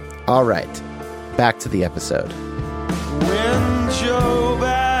episodes. All right, back to the episode. When Job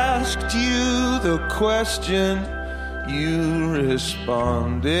asked you the question, you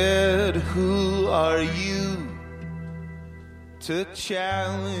responded, "Who are you to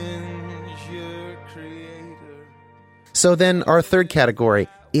challenge your creator?" So then our third category,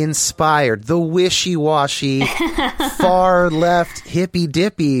 inspired, the wishy-washy, far left,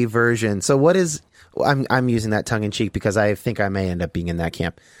 hippy-dippy version. So what is... I'm using that tongue-in-cheek because I think I may end up being in that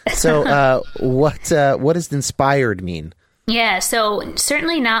camp. So what does inspired mean? Yeah, so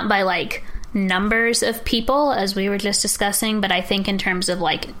certainly not by, like, numbers of people, as we were just discussing, but I think in terms of,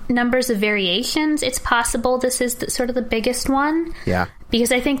 like, numbers of variations, it's possible this is sort of the biggest one. Yeah.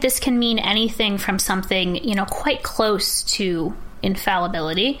 Because I think this can mean anything from something, quite close to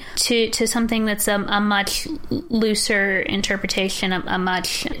infallibility to something that's a much looser interpretation,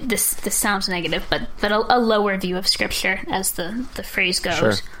 this sounds negative, but a lower view of Scripture, as the phrase goes.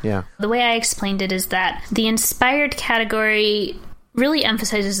 Sure. Yeah. The way I explained it is that the inspired category really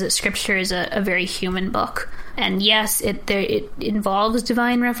emphasizes that Scripture is a very human book. And yes, it involves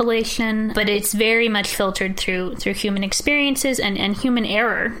divine revelation, but it's very much filtered through human experiences and human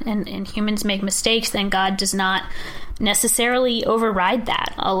error. And humans make mistakes, and God does not necessarily override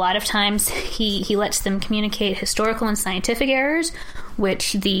that. A lot of times he lets them communicate historical and scientific errors,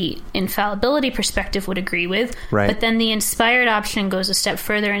 which the infallibility perspective would agree with. Right. But then the inspired option goes a step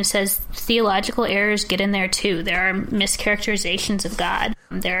further and says theological errors get in there too. There are mischaracterizations of God.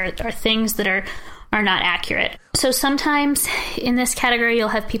 There are things that are not accurate. So sometimes in this category you'll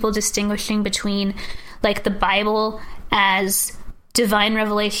have people distinguishing between, like, the Bible as divine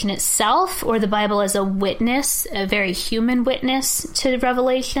revelation itself, or the Bible as a witness, a very human witness to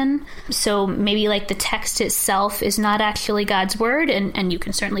revelation. So maybe, like, the text itself is not actually God's word, and you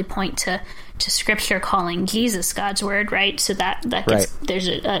can certainly point to Scripture calling Jesus God's word, right? So that gets, right. There's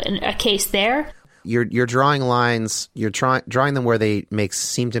a case there. You're drawing lines. You're drawing them where they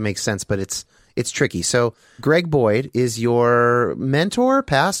seem to make sense, but it's tricky. So Greg Boyd is your mentor,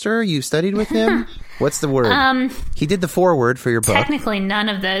 pastor. You studied with him. What's the word? He did the foreword for your book. Technically, none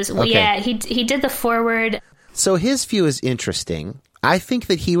of those. Well, okay. Yeah, he did the foreword. So his view is interesting. I think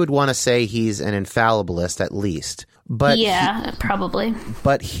that he would want to say he's an infallibilist at least. But probably.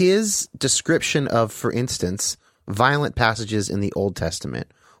 But his description of, for instance, violent passages in the Old Testament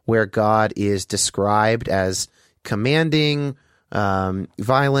where God is described as commanding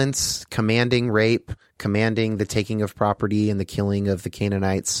violence, commanding rape, commanding the taking of property and the killing of the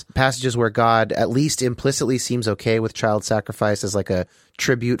Canaanites. Passages where God at least implicitly seems okay with child sacrifice as like a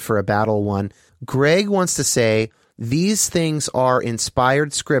tribute for a battle won. Greg wants to say these things are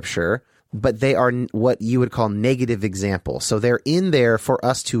inspired Scripture, but they are what you would call negative examples. So they're in there for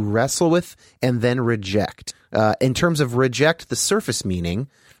us to wrestle with and then reject. In terms of reject the surface meaning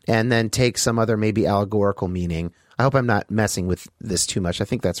and then take some other maybe allegorical meaning. I hope I'm not messing with this too much. I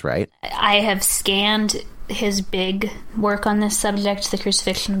think that's right. I have scanned his big work on this subject, The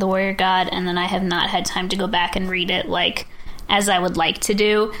Crucifixion of the Warrior God, and then I have not had time to go back and read it, like, as I would like to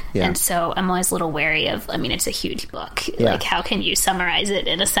do. Yeah. And so I'm always a little wary of, I mean, it's a huge book. Yeah. Like, how can you summarize it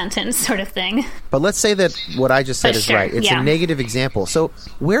in a sentence sort of thing? But let's say that what I just said is sure, right. It's a negative example. So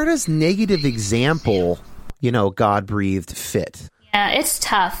where does negative example, God breathed fit? Yeah, it's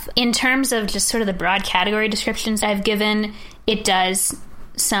tough. In terms of just sort of the broad category descriptions I've given, it does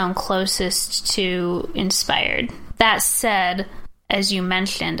sound closest to inspired. That said, as you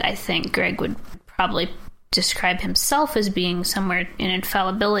mentioned, I think Greg would probably describe himself as being somewhere in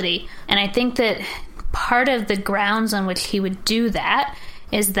infallibility. And I think that part of the grounds on which he would do that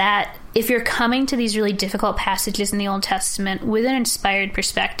is that if you're coming to these really difficult passages in the Old Testament with an inspired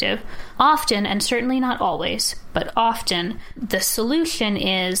perspective, often, and certainly not always, but often, the solution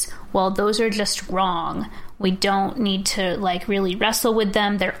is, well, those are just wrong. We don't need to, really wrestle with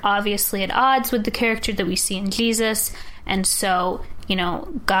them. They're obviously at odds with the character that we see in Jesus. And so,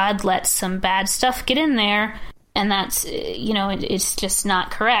 God lets some bad stuff get in there, and that's, it's just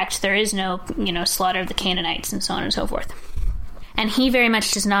not correct. There is no, slaughter of the Canaanites and so on and so forth. And Greg very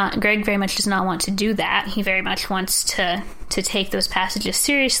much does not want to do that. He very much wants to take those passages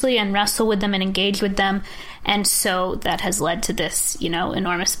seriously and wrestle with them and engage with them. And so that has led to this,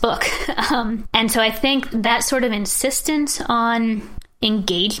 enormous book. And so I think that sort of insistence on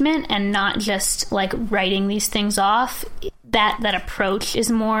engagement and not just writing these things off, that approach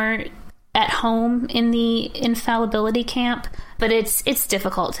is more at home in the infallibility camp. But it's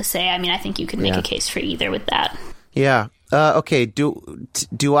difficult to say. I mean, I think you could make a case for either with that. Yeah. Okay.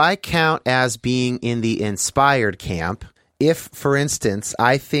 Do I count as being in the inspired camp if, for instance,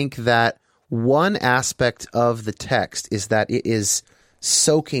 I think that one aspect of the text is that it is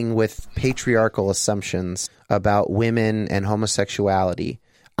soaking with patriarchal assumptions about women and homosexuality?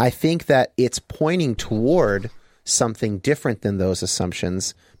 I think that it's pointing toward something different than those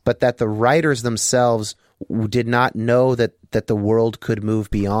assumptions, but that the writers themselves did not know that the world could move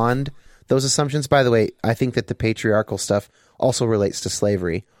beyond those assumptions. By the way, I think that the patriarchal stuff also relates to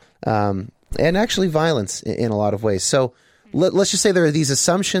slavery and actually violence in a lot of ways. So let's just say there are these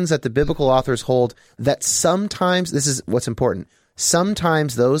assumptions that the biblical authors hold that sometimes, this is what's important,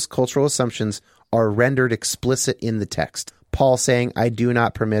 sometimes those cultural assumptions are rendered explicit in the text. Paul saying, I do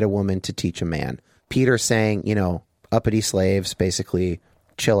not permit a woman to teach a man. Peter saying, uppity slaves, basically,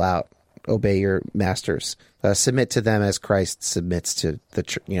 chill out, obey your masters, submit to them as Christ submits to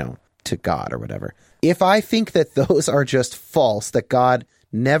to God or whatever. If I think that those are just false, that God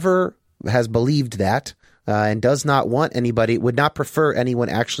never has believed that and does not want anybody, would not prefer anyone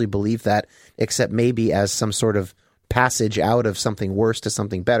actually believe that, except maybe as some sort of passage out of something worse to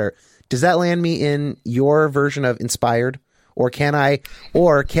something better, does that land me in your version of inspired? Or can I,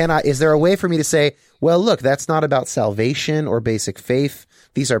 is there a way for me to say, well, look, that's not about salvation or basic faith.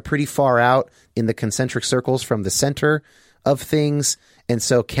 These are pretty far out in the concentric circles from the center of things. And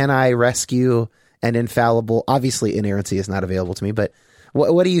so can I rescue an infallible, obviously inerrancy is not available to me, but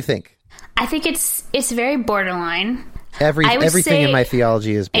what do you think? I think it's very borderline. Everything in my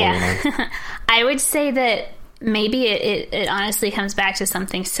theology is borderline. Yeah. I would say that maybe it honestly comes back to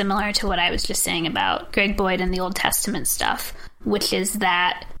something similar to what I was just saying about Greg Boyd and the Old Testament stuff, which is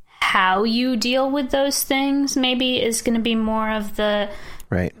that how you deal with those things maybe is going to be more of the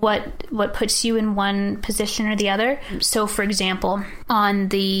right. What puts you in one position or the other. So, for example, on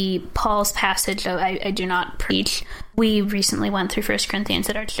the Paul's passage, I do not preach, we recently went through 1 Corinthians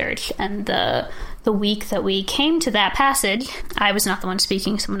at our church, and the week that we came to that passage, I was not the one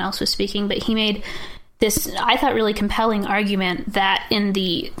speaking, someone else was speaking, but he made this, I thought, really compelling argument that in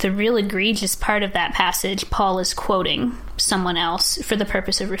the real egregious part of that passage, Paul is quoting someone else for the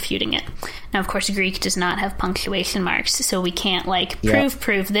purpose of refuting it. Now, of course, Greek does not have punctuation marks, so we can't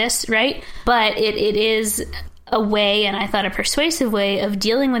prove this, right? But it is a way, and I thought a persuasive way, of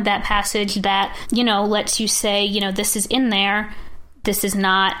dealing with that passage that, lets you say, this is in there, this is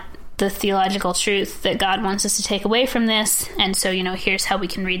not the theological truth that God wants us to take away from this, and so, here's how we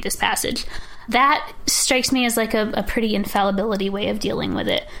can read this passage. That strikes me as a pretty infallibility way of dealing with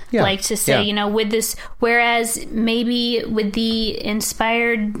it. Yeah. To say, with this, whereas maybe with the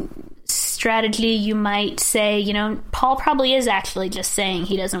inspired strategy, you might say, Paul probably is actually just saying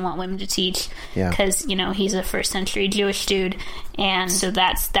he doesn't want women to teach because, he's a first century Jewish dude. And so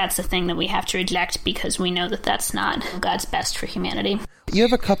that's the thing that we have to reject because we know that that's not God's best for humanity. You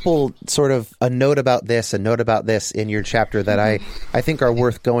have a couple sort of a note about this in your chapter that I think are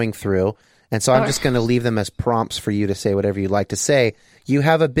worth going through. And so I'm just going to leave them as prompts for you to say whatever you'd like to say. You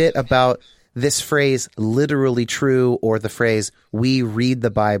have a bit about this phrase, literally true, or the phrase, we read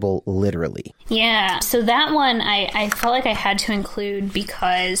the Bible literally. Yeah. So that one I felt like I had to include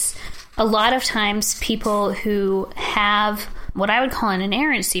because a lot of times people who have what I would call an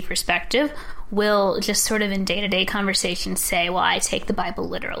inerrancy perspective will just sort of in day-to-day conversation say, well, I take the Bible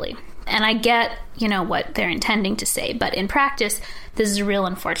literally. And I get, what they're intending to say, but in practice, this is a real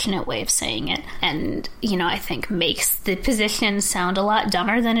unfortunate way of saying it. And, I think makes the position sound a lot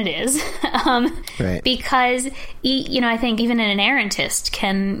dumber than it is. Right. Because, I think even an inerrantist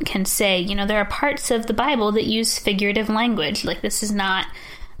can say, there are parts of the Bible that use figurative language. Like, this is not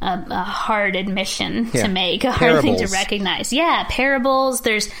a hard admission to make, a hard thing to recognize. Yeah, parables.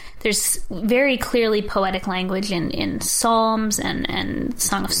 There's very clearly poetic language in Psalms and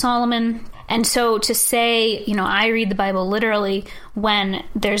Song of Solomon. And so to say, I read the Bible literally when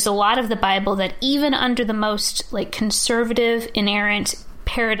there's a lot of the Bible that even under the most conservative, inerrant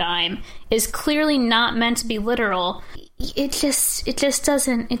paradigm is clearly not meant to be literal. It just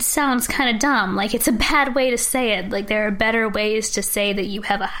doesn't, it sounds kind of dumb. It's a bad way to say it. There are better ways to say that you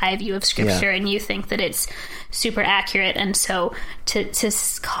have a high view of Scripture and you think that it's super accurate. And so to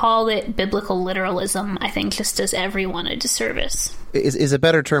call it biblical literalism, I think just does everyone a disservice. Is a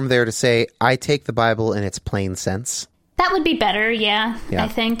better term there to say, I take the Bible in its plain sense? That would be better, yeah. I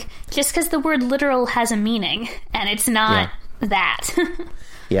think. Just because the word literal has a meaning, and it's not that.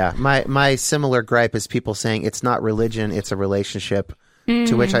 Yeah, my similar gripe is people saying it's not religion, it's a relationship,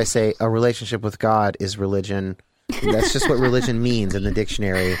 to which I say a relationship with God is religion. That's just what religion means in the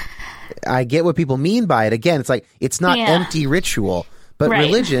dictionary. I get what people mean by it. Again, it's not empty ritual, but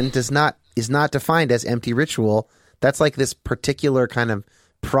religion is not defined as empty ritual. That's this particular kind of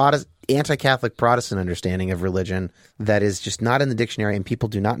anti-Catholic Protestant understanding of religion that is just not in the dictionary, and people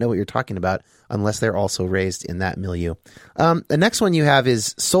do not know what you're talking about unless they're also raised in that milieu. The next one you have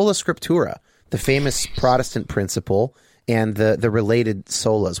is sola scriptura, the famous Protestant principle, and the related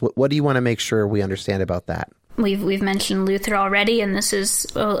solas. What do you want to make sure we understand about that? We've mentioned Luther already, and this is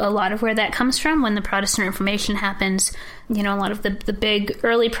a lot of where that comes from. When the Protestant Reformation happens, a lot of the big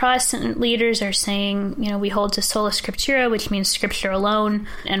early Protestant leaders are saying, we hold to sola scriptura, which means Scripture alone.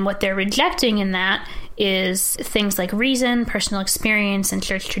 And what they're rejecting in that is things like reason, personal experience, and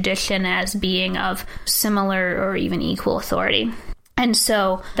church tradition as being of similar or even equal authority. And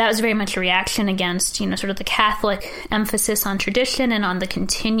so that was very much a reaction against, sort of the Catholic emphasis on tradition and on the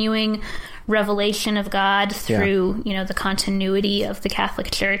continuing revelation of God through, the continuity of the Catholic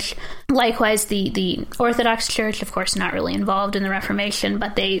Church. Likewise, the Orthodox Church, of course, not really involved in the Reformation,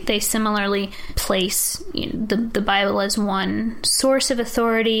 but they similarly place the Bible as one source of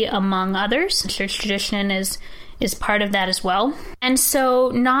authority among others. Church tradition is part of that as well. And so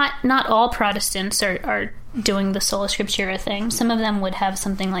not all Protestants are doing the sola scriptura thing. Some of them would have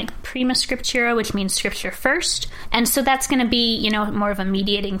something like prima scriptura, which means Scripture first. And so that's going to be, more of a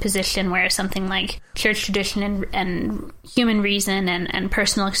mediating position where something like church tradition and human reason and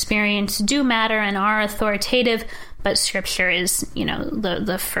personal experience do matter and are authoritative, but Scripture is,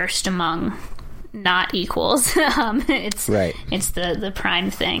 the first among not equals. It's the prime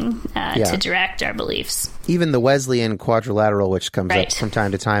thing to direct our beliefs. Even the Wesleyan quadrilateral, which comes up from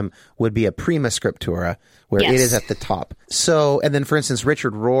time to time, would be a prima scriptura, where it is at the top. So, and then, for instance,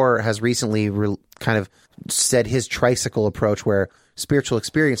 Richard Rohr has recently kind of said his tricycle approach, where spiritual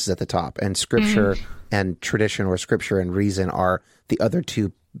experience is at the top, and Scripture and tradition, or Scripture and reason, are the other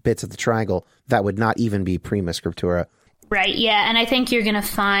two bits of the triangle. That would not even be prima scriptura. Right, yeah, and I think you're going to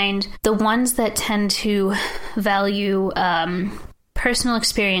find the ones that tend to value personal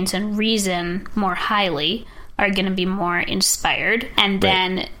experience and reason more highly are going to be more inspired. And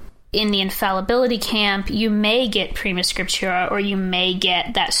then in the infallibility camp, you may get prima scriptura, or you may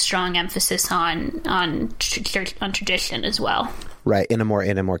get that strong emphasis on tradition as well. Right, in a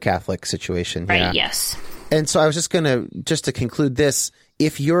more Catholic situation. Right, yes. And so I was just to conclude this,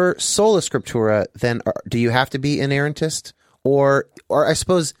 if you're sola scriptura, then do you have to be inerrantist? Or I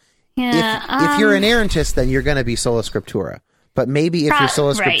suppose if you're inerrantist, then you're going to be sola scriptura. But maybe if you're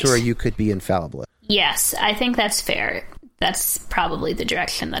sola scriptura, you could be infallible. Yes, I think that's fair. That's probably the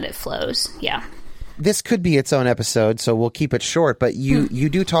direction that it flows. Yeah. This could be its own episode, so we'll keep it short. But you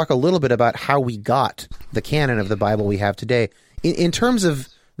do talk a little bit about how we got the canon of the Bible we have today. In terms of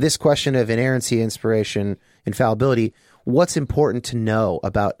this question of inerrancy, inspiration, infallibility, what's important to know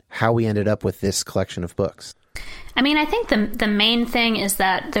about how we ended up with this collection of books? I mean, I think the main thing is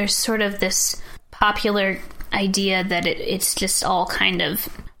that there's sort of this popular idea that it's just all kind of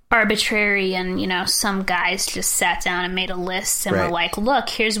arbitrary, and some guys just sat down and made a list and were like, look,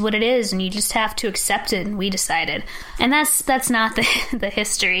 here's what it is, and you just have to accept it, and we decided. And that's not the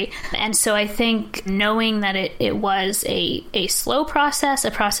history. And so I think knowing that it was a slow process,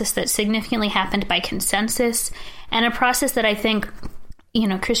 a process that significantly happened by consensus, and a process that I think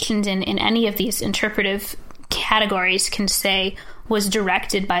Christians in any of these interpretive categories can say was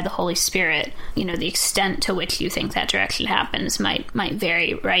directed by the Holy Spirit. You know, the extent to which you think that direction happens might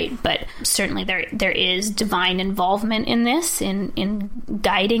vary, right? But certainly there is divine involvement in this, in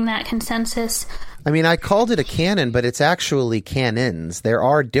guiding that consensus. I mean, I called it a canon, but it's actually canons. There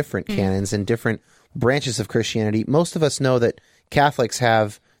are different canons and different branches of Christianity. Most of us know that Catholics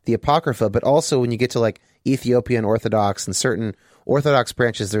have the Apocrypha, but also when you get to like Ethiopian Orthodox and certain Orthodox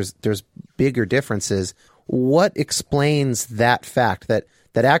branches, there's bigger differences. What explains that fact that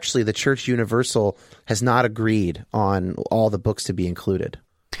actually the Church Universal has not agreed on all the books to be included?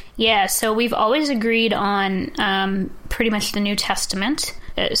 Yeah, so we've always agreed on pretty much the New Testament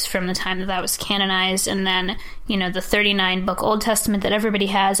is from the time that was canonized, and then, you know, the 39-book Old Testament that everybody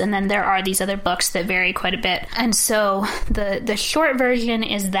has, and then there are these other books that vary quite a bit. And so the short version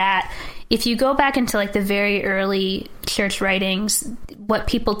is that if you go back into like the very early church writings, what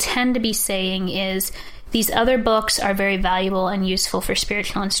people tend to be saying is these other books are very valuable and useful for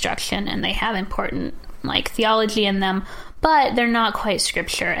spiritual instruction, and they have important like theology in them, but they're not quite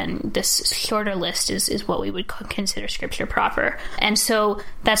scripture, and this shorter list is what we would consider scripture proper. And so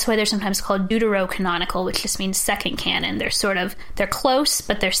that's why they're sometimes called deuterocanonical, which just means second canon. They're close,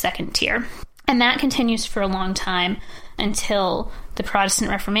 but they're second tier. And that continues for a long time until the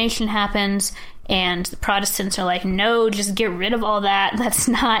Protestant Reformation happens, and the Protestants are like, no, just get rid of all that. That's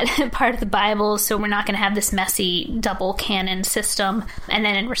not part of the Bible, so we're not going to have this messy double canon system. And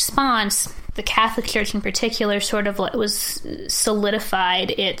then in response, the Catholic Church in particular sort of was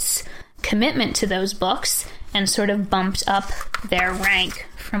solidified its commitment to those books and sort of bumped up their rank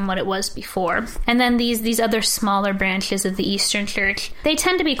from what it was before. And then these other smaller branches of the Eastern Church, they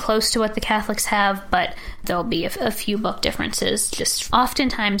tend to be close to what the Catholics have, but there'll be a few book differences. Just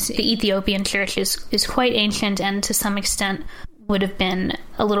oftentimes the Ethiopian Church is quite ancient and to some extent would have been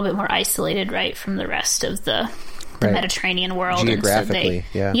a little bit more isolated, right, from the rest of the Mediterranean world. Geographically,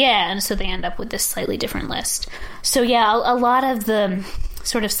 and so and so they end up with this slightly different list. So yeah, a lot of the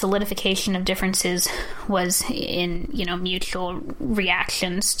sort of solidification of differences was in, you know, mutual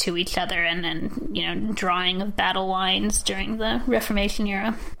reactions to each other and then, you know, drawing of battle lines during the Reformation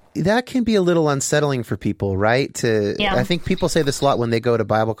era. That can be a little unsettling for people, right? I think people say this a lot when they go to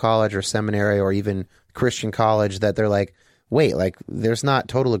Bible college or seminary or even Christian college, that they're like, wait, like there's not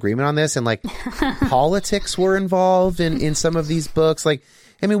total agreement on this, and like politics were involved in some of these books. Like,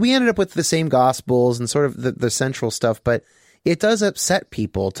 I mean, we ended up with the same Gospels and sort of the central stuff, but it does upset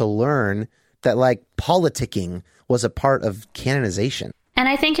people to learn that like politicking was a part of canonization. And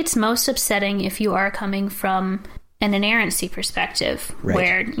I think it's most upsetting if you are coming from an inerrancy perspective, right,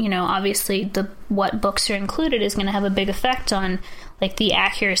 where, you know, obviously what books are included is going to have a big effect on like the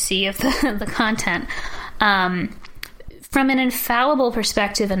accuracy of the content. From an infallible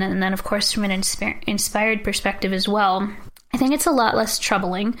perspective, and then of course from an inspired perspective as well, I think it's a lot less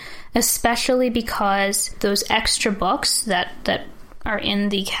troubling, especially because those extra books that are in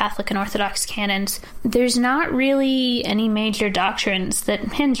the Catholic and Orthodox canons, there's not really any major doctrines that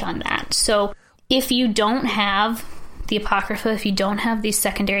hinge on that. So if you don't have the Apocrypha, if you don't have these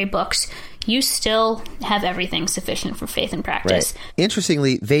secondary books, you still have everything sufficient for faith and practice. Right.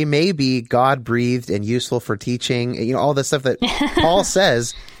 Interestingly, they may be God-breathed and useful for teaching, you know, all the stuff that Paul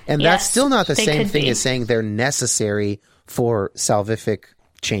says, and that's still not the same thing as saying they're necessary for salvific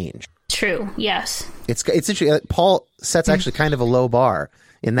change. True, yes. It's interesting. Paul sets actually kind of a low bar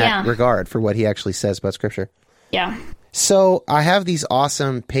in that regard for what he actually says about Scripture. Yeah. So I have these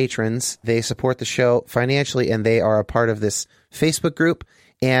awesome patrons. They support the show financially, and they are a part of this Facebook group.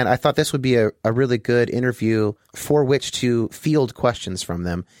 And I thought this would be a really good interview for which to field questions from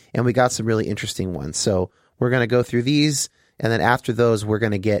them. And we got some really interesting ones. So we're going to go through these. And then after those, we're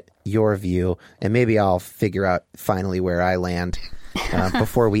going to get your view. And maybe I'll figure out finally where I land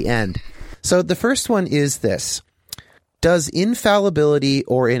before we end. So the first one is this. Does infallibility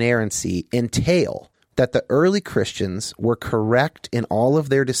or inerrancy entail that the early Christians were correct in all of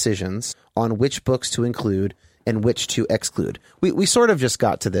their decisions on which books to include and which to exclude? We sort of just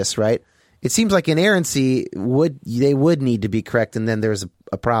got to this, right? It seems like inerrancy would need to be correct, and then there's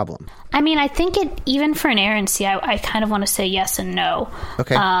a problem. I mean, I think even for inerrancy, I kind of want to say yes and no.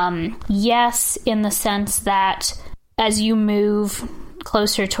 Okay. Yes, in the sense that as you move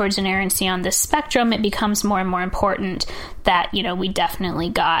closer towards inerrancy on this spectrum, it becomes more and more important that, you know, we definitely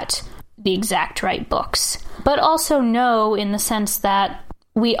got the exact right books. But also no, in the sense that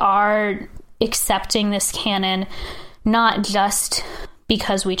we are accepting this canon not just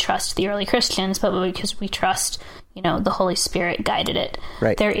because we trust the early Christians, but because we trust, the Holy Spirit guided it.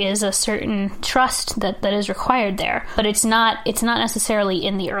 Right. There is a certain trust that is required there, but it's not necessarily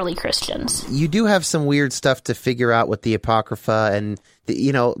in the early Christians. You do have some weird stuff to figure out with the Apocrypha, and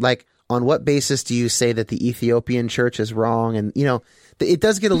like, on what basis do you say that the Ethiopian church is wrong? And it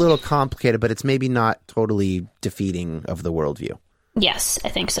does get a little complicated, but it's maybe not totally defeating of the worldview. Yes, I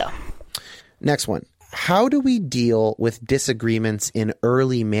think so. Next one. How do we deal with disagreements in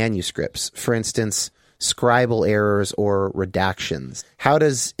early manuscripts? For instance, scribal errors or redactions. How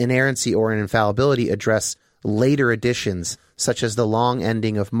does inerrancy or infallibility address later additions, such as the long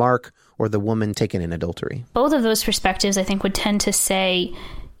ending of Mark or the woman taken in adultery? Both of those perspectives, I think, would tend to say,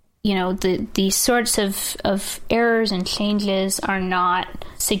 these sorts of errors and changes are not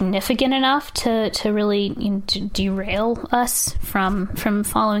significant enough to really to derail us from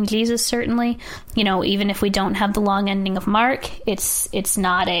following Jesus, certainly. Even if we don't have the long ending of Mark, it's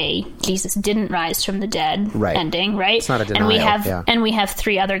not a Jesus didn't rise from the dead ending, right? It's not a denial. And we have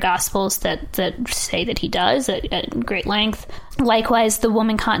 3 other gospels that say that he does at great length. Likewise, the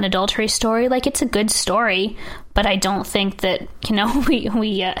woman caught in adultery story, it's a good story, but I don't think that,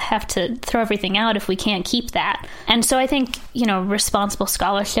 we have to throw everything out if we can't keep that. And so I think, responsible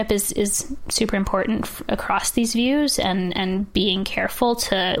scholarship is super important across these views, and being careful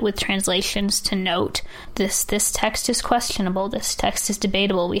with translations to note this text is questionable, this text is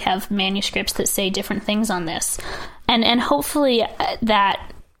debatable. We have manuscripts that say different things on this. And hopefully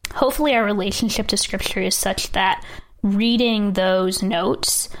our relationship to Scripture is such that reading those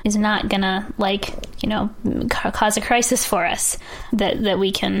notes is not gonna cause a crisis for us, that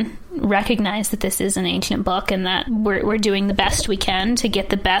we can recognize that this is an ancient book and that we're doing the best we can to get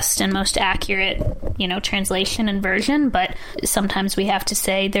the best and most accurate translation and version, but sometimes we have to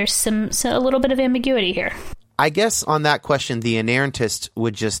say there's a little bit of ambiguity here. I guess on that question, the inerrantist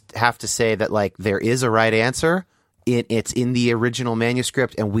would just have to say that there is a right answer, it's in the original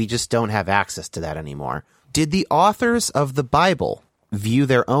manuscript, and we just don't have access to that anymore. Did the authors of the Bible view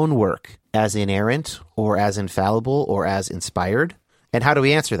their own work as inerrant or as infallible or as inspired? And how do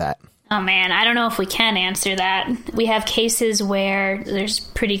we answer that? Oh man, I don't know if we can answer that. We have cases where there's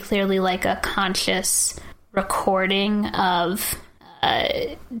pretty clearly a conscious recording of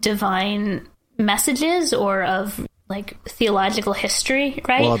divine messages or of theological history,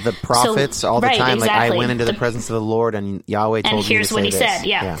 right? Well, the prophets all the time, exactly. I went into the presence of the Lord and Yahweh told me to say this. And here's what he said,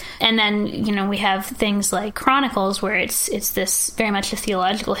 yeah. And then, we have things like Chronicles where it's this very much a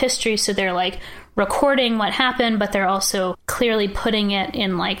theological history, so they're recording what happened, but they're also clearly putting it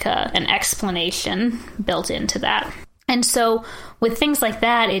in an explanation built into that. And so with things like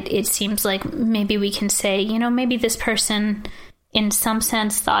that, it seems like maybe we can say, maybe this person in some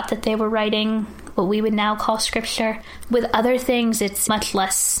sense thought that they were writing what we would now call Scripture. With other things, it's much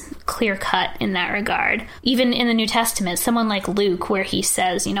less clear-cut in that regard. Even in the New Testament, someone like Luke, where he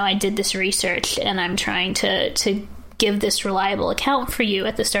says, I did this research and I'm trying to give this reliable account for you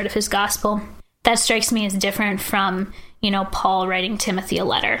at the start of his gospel, that strikes me as different from, Paul writing Timothy a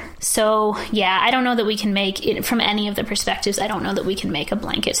letter. So, yeah, I don't know that we can make it, from any of the perspectives, I don't know that we can make a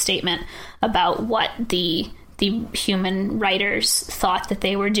blanket statement about what the human writers thought that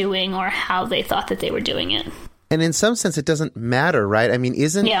they were doing or how they thought that they were doing it. And in some sense, it doesn't matter, right? I mean,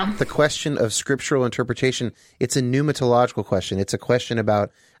 isn't the question of scriptural interpretation, it's a pneumatological question. It's a question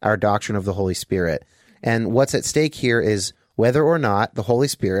about our doctrine of the Holy Spirit. And what's at stake here is whether or not the Holy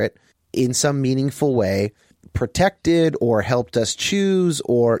Spirit, in some meaningful way, protected or helped us choose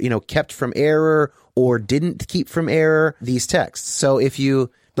or, kept from error or didn't keep from error these texts. So if you're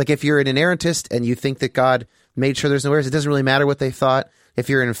an inerrantist and you think that God made sure there's no errors, it doesn't really matter what they thought. If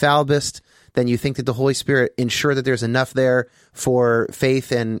you're an infallibilist, then you think that the Holy Spirit ensured that there's enough there for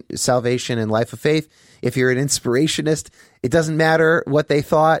faith and salvation and life of faith. If you're an inspirationist, it doesn't matter what they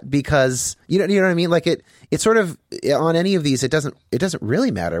thought because you know what I mean? It's sort of on any of these, it doesn't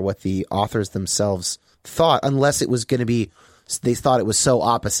really matter what the authors themselves thought unless it was going to be, they thought it was so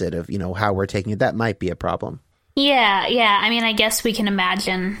opposite of, how we're taking it. That might be a problem. Yeah. I mean, I guess we can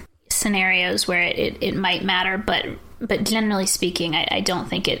imagine scenarios where it might matter, but generally speaking, I don't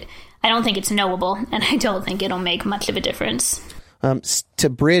think it's knowable, and I don't think it'll make much of a difference. To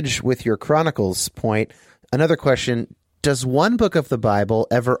bridge with your Chronicles point, another question, does one book of the Bible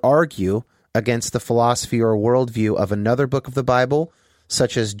ever argue against the philosophy or worldview of another book of the Bible,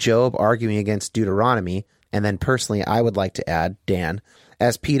 such as Job arguing against Deuteronomy? And then personally, I would like to add, Dan,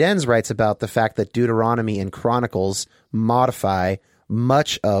 as Pete Enns writes about the fact that Deuteronomy and Chronicles modify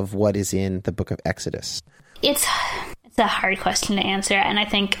much of what is in the book of Exodus. It's It's a hard question to answer, and I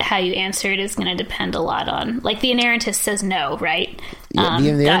think how you answer it is going to depend a lot on, like, the inerrantist says no, right? Yeah, the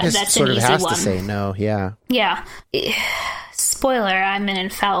inerrantist that's sort an of easy has one. to say no, yeah. Yeah. Spoiler, I'm an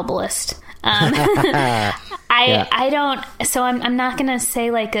infallibilist. I don't, so I'm not going to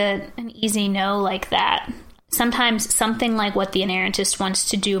say like an easy no like that. Sometimes something like what the inerrantist wants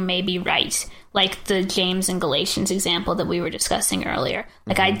to do may be right, like the James and Galatians example that we were discussing earlier.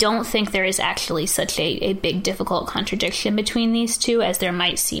 Like, I don't think there is actually such a big, difficult contradiction between these two as there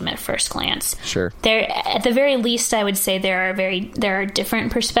might seem at first glance. Sure. There, at the very least, I would say there are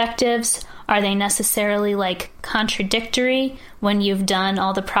different perspectives. Are they necessarily like contradictory when you've done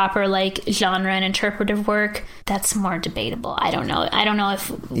all the proper like genre and interpretive work? That's more debatable. I don't know. I don't know if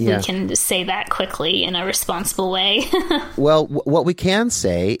we can say that quickly in a responsible way. Well, what we can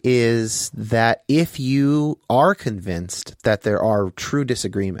say is that if you are convinced that there are true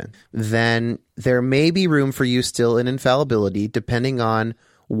disagreement, then there may be room for you still in infallibility, depending on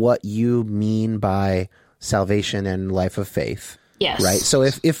what you mean by salvation and life of faith. Yes. Right. So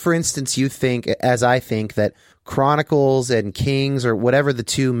if, for instance, you think, as I think, that Chronicles and Kings or whatever the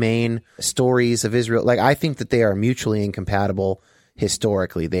two main stories of Israel, like, I think that they are mutually incompatible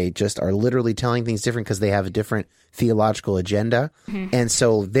historically. They just are literally telling things different because they have a different theological agenda. Mm-hmm. And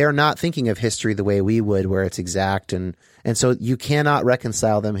so they're not thinking of history the way we would, where it's exact. And so you cannot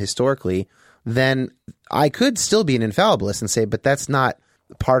reconcile them historically. Then I could still be an infallibilist and say, but that's not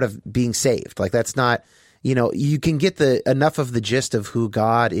part of being saved. Like, that's not... You know, you can get enough of the gist of who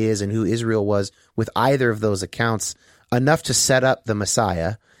God is and who Israel was with either of those accounts, enough to set up the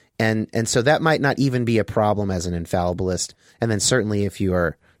Messiah. And so that might not even be a problem as an infallibilist. And then certainly if you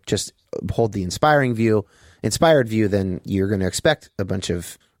are just hold the inspired view, then you're going to expect a bunch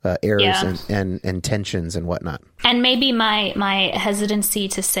of errors and tensions and whatnot. And maybe my hesitancy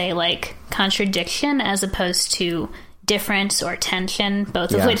to say like contradiction as opposed to difference or tension,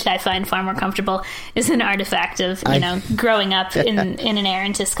 both of which I find far more comfortable, is an artifact of growing up in an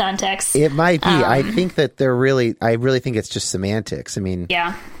errantist context. It might be. I think that I really think it's just semantics. I mean,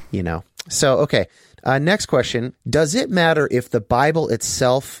 So okay. Next question: does it matter if the Bible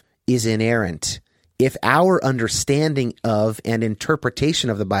itself is inerrant if our understanding of and interpretation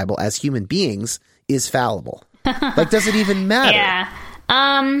of the Bible as human beings is fallible? Like, does it even matter? Yeah.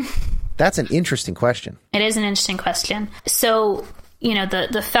 That's an interesting question. It is an interesting question. So,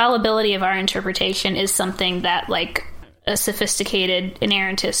 the fallibility of our interpretation is something that, like, a sophisticated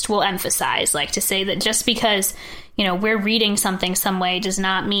inerrantist will emphasize. Like, to say that just because, we're reading something some way does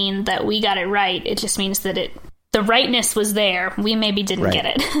not mean that we got it right. It just means that the rightness was there. We maybe didn't get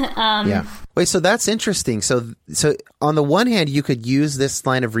it. Wait, so that's interesting. So on the one hand, you could use this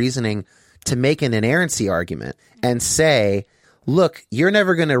line of reasoning to make an inerrancy argument and say, look, you're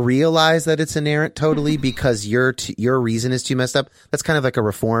never going to realize that it's inerrant totally because your reason is too messed up. That's kind of like a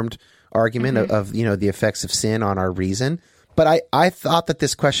reformed argument of the effects of sin on our reason. But I thought that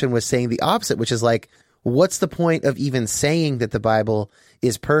this question was saying the opposite, which is like, what's the point of even saying that the Bible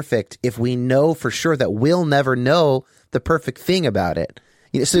is perfect if we know for sure that we'll never know the perfect thing about it?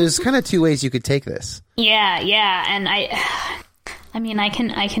 So there's kind of two ways you could take this. Yeah. And I mean, I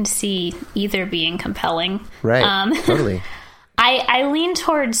can see either being compelling. Right. Totally. I lean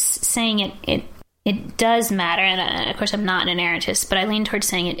towards saying it does matter, and of course I'm not an inerrantist, but I lean towards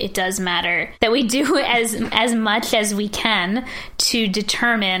saying it does matter that we do as much as we can to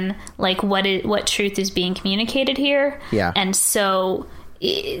determine like what truth is being communicated here. Yeah. And so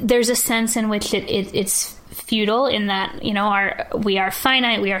there's a sense in which it's futile in that, we are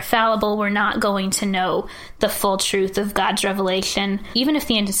finite, we are fallible, we're not going to know the full truth of God's revelation, even if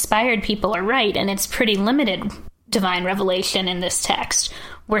the inspired people are right, and it's pretty limited divine revelation in this text.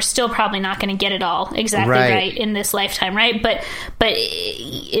 We're still probably not going to get it all exactly right in this lifetime, right? But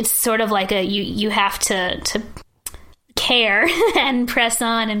it's sort of like you have to care and press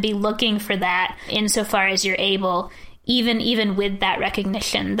on and be looking for that insofar as you're able, even with that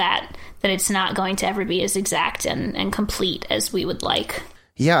recognition that it's not going to ever be as exact and complete as we would like.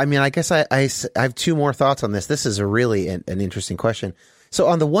 Yeah, I mean, I guess I have two more thoughts on this. This is a really an interesting question. So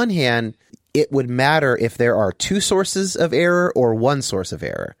on the one hand, it would matter if there are two sources of error or one source of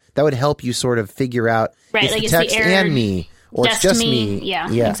error. That would help you sort of figure out it's the text and me, or it's just me.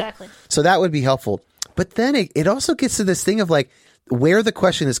 Yeah, exactly. So that would be helpful. But then it also gets to this thing of like where the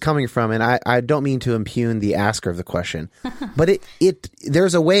question is coming from. And I don't mean to impugn the asker of the question, but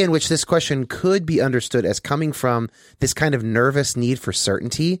there's a way in which this question could be understood as coming from this kind of nervous need for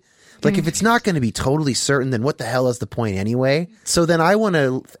certainty. Like, if it's not going to be totally certain, then what the hell is the point anyway? So then I want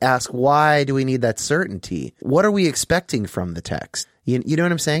to ask, why do we need that certainty? What are we expecting from the text? You know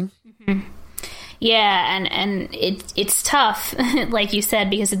what I'm saying? Mm-hmm. Yeah, and it's tough, like you said,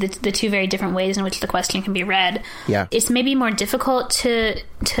 because of the two very different ways in which the question can be read. Yeah. It's maybe more difficult to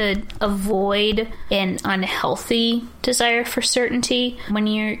avoid an unhealthy desire for certainty when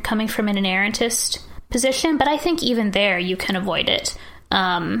you're coming from an inerrantist position, but I think even there you can avoid it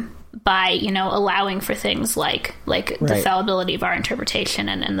by, allowing for things like the fallibility of our interpretation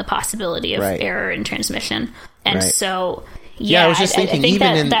and the possibility of error in transmission. And so... Yeah, I was just thinking, I think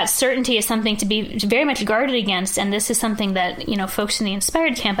even that certainty is something to be very much guarded against, and this is something that, folks in the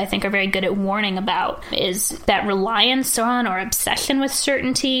inspired camp, I think, are very good at warning about, is that reliance on or obsession with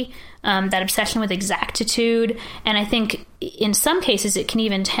certainty, that obsession with exactitude, and I think in some cases it can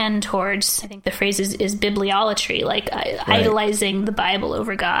even tend towards, I think the phrase is bibliolatry, like idolizing the Bible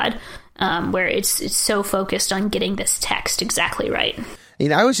over God, where it's so focused on getting this text exactly right.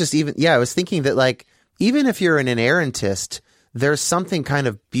 I was thinking that, like, even if you're an inerrantist, there's something kind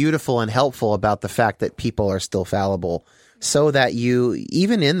of beautiful and helpful about the fact that people are still fallible, so that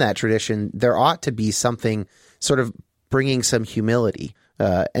even in that tradition, there ought to be something sort of bringing some humility.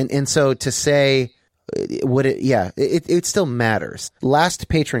 And so to say, it still matters. Last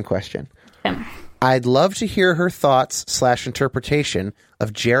patron question. I'd love to hear her thoughts / interpretation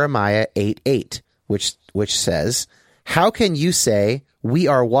of Jeremiah 8:8, which says, "How can you say, 'We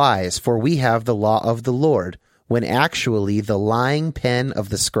are wise, for we have the law of the Lord,' when actually the lying pen of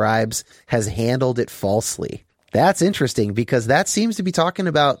the scribes has handled it falsely?" That's interesting, because that seems to be talking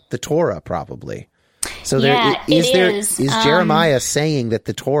about the Torah, probably. So is Jeremiah saying that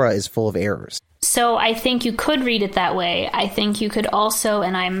the Torah is full of errors? So I think you could read it that way. I think you could also,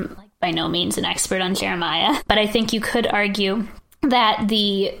 and I'm by no means an expert on Jeremiah, but I think you could argue that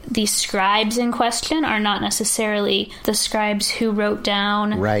the scribes in question are not necessarily the scribes who wrote down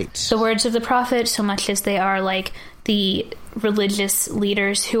the words of the prophet, so much as they are like the religious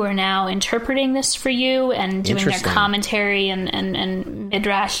leaders who are now interpreting this for you and doing their commentary and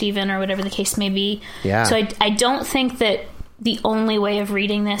midrash even, or whatever the case may be. Yeah. So I don't think that the only way of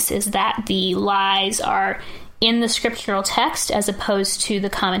reading this is that the lies are in the scriptural text as opposed to the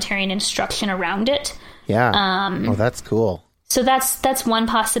commentary and instruction around it. Yeah. That's cool. So that's one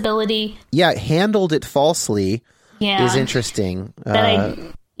possibility. Yeah, handled it falsely is interesting.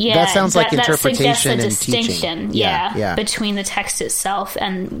 That sounds like interpretation that and distinction, teaching. Between the text itself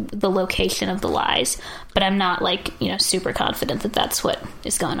and the location of the lies. But I'm not super confident that that's what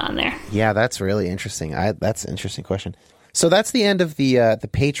is going on there. Yeah, that's really interesting. That's an interesting question. So that's the end of the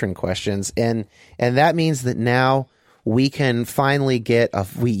patron questions, and that means that now we can finally get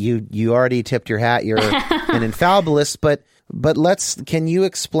you already tipped your hat. You're an infallibilist, but can you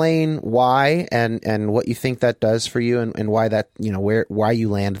explain why and what you think that does for you, and why that, why you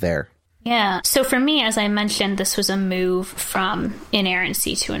land there? Yeah. So for me, as I mentioned, this was a move from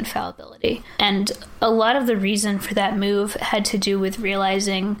inerrancy to infallibility. And a lot of the reason for that move had to do with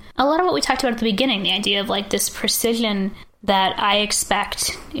realizing a lot of what we talked about at the beginning, the idea of like this precision that I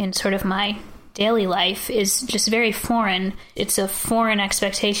expect in sort of my daily life is just very foreign. It's a foreign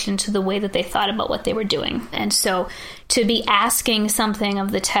expectation to the way that they thought about what they were doing. And so to be asking something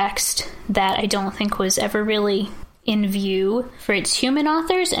of the text that I don't think was ever really in view for its human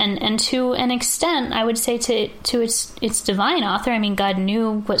authors, and to an extent, I would say to its divine author. I mean, God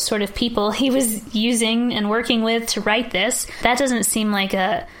knew what sort of people he was using and working with to write this. That doesn't seem like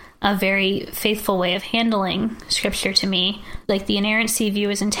a very faithful way of handling scripture to me. Like, the inerrancy view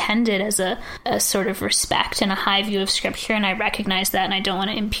is intended as a sort of respect and a high view of scripture, and I recognize that, and I don't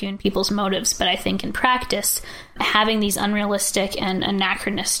want to impugn people's motives, but I think in practice, having these unrealistic and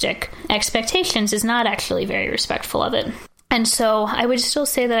anachronistic expectations is not actually very respectful of it. And so I would still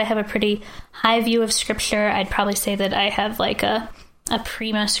say that I have a pretty high view of scripture. I'd probably say that I have like a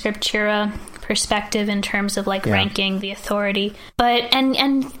prima scriptura perspective in terms of ranking the authority. But and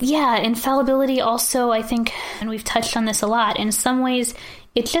infallibility also, I think, and we've touched on this a lot, in some ways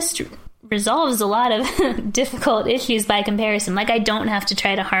it just resolves a lot of difficult issues by comparison. Like, I don't have to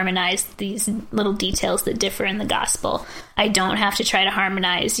try to harmonize these little details that differ in the gospel. I don't have to try to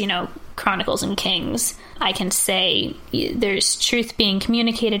harmonize, Chronicles and Kings. I can say there's truth being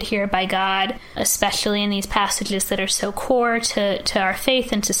communicated here by God, especially in these passages that are so core to our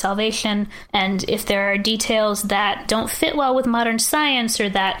faith and to salvation. And if there are details that don't fit well with modern science, or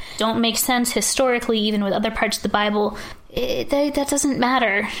that don't make sense historically, even with other parts of the Bible, that doesn't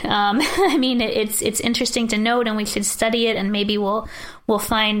matter. I mean, it's interesting to note, and we should study it, and maybe we'll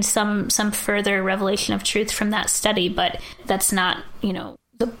find some further revelation of truth from that study. But that's not,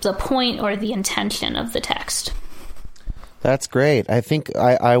 the point or the intention of the text. That's great. I think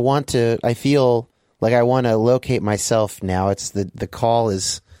I feel like I want to locate myself now. It's the call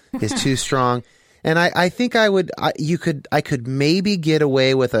is too strong. And I think I could maybe get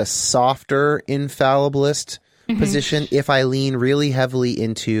away with a softer infallibilist position if I lean really heavily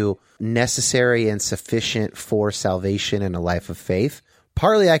into necessary and sufficient for salvation in a life of faith.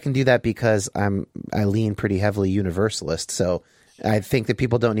 Partly I can do that because I lean pretty heavily universalist. So I think that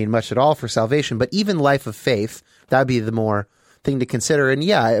people don't need much at all for salvation, but even life of faith, that'd be the more thing to consider. And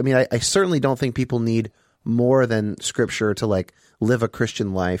yeah, I mean, I certainly don't think people need more than Scripture to like live a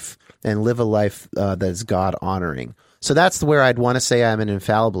Christian life and live a life that is God honoring. So that's where I'd want to say I'm an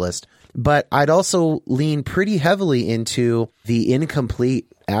infallibilist. But I'd also lean pretty heavily into the incomplete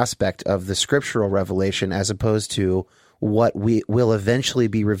aspect of the scriptural revelation as opposed to what we will eventually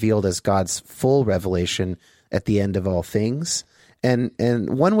be revealed as God's full revelation at the end of all things. And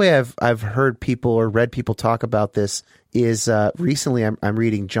one way I've heard people or read people talk about this is recently I'm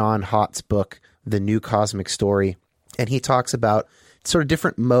reading John Hott's book, The New Cosmic Story, and he talks about sort of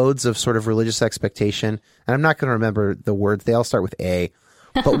different modes of sort of religious expectation. And I'm not going to remember the words; they all start with A.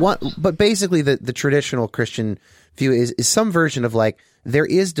 But basically, the traditional Christian view is some version of like there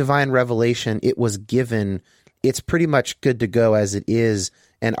is divine revelation. It was given. It's pretty much good to go as it is,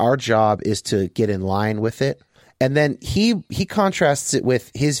 and our job is to get in line with it. And then he contrasts it with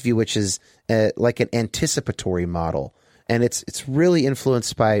his view, which is like an anticipatory model, and it's really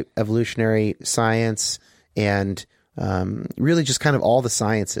influenced by evolutionary science and really just kind of all the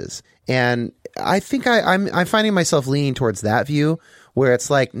sciences. And I think I'm finding myself leaning towards that view, where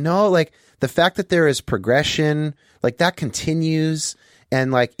it's like, no, like the fact that there is progression, like that continues,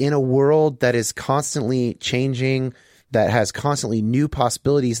 and like in a world that is constantly changing, that has constantly new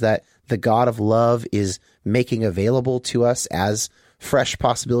possibilities that the God of love is making available to us as fresh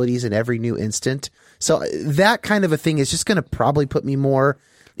possibilities in every new instant. So that kind of a thing is just going to probably put me more,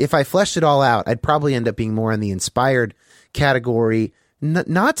 if I fleshed it all out, I'd probably end up being more in the inspired category,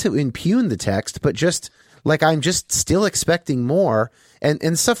 not to impugn the text, but just like I'm just still expecting more.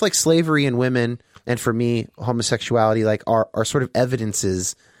 And stuff like slavery and women, and for me, homosexuality, like are sort of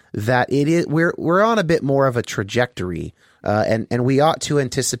evidences that it is we're on a bit more of a trajectory, and we ought to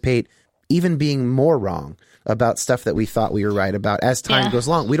anticipate even being more wrong about stuff that we thought we were right about as time goes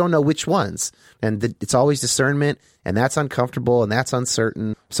along. We don't know which ones, and it's always discernment, and that's uncomfortable and that's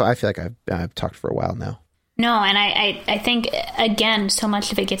uncertain. So I feel like I've talked for a while now. No, and I think again, so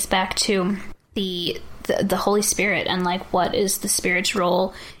much of it gets back to the Holy Spirit and like what is the Spirit's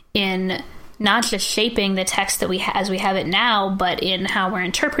role in not just shaping the text that we as we have it now, but in how we're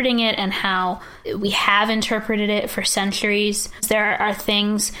interpreting it and how we have interpreted it for centuries. There are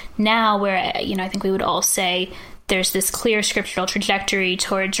things now where, you know, I think we would all say there's this clear scriptural trajectory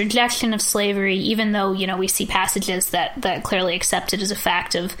towards rejection of slavery, even though, you know, we see passages that clearly accept it as a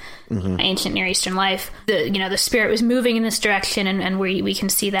fact of ancient Near Eastern life. The Spirit was moving in this direction, and we can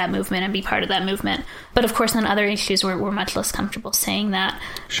see that movement and be part of that movement. But of course, on other issues, we're much less comfortable saying that.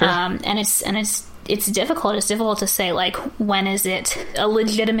 Sure. And it's difficult. It's difficult to say, like, when is it a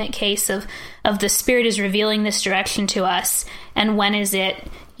legitimate case of the Spirit is revealing this direction to us, and when is it,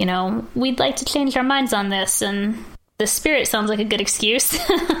 you know, we'd like to change our minds on this, and the Spirit sounds like a good excuse.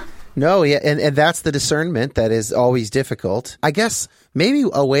 No, yeah, and that's the discernment that is always difficult. I guess maybe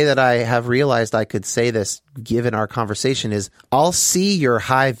a way that I have realized I could say this, given our conversation, is I'll see your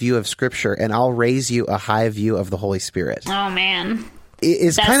high view of Scripture, and I'll raise you a high view of the Holy Spirit. Oh, man.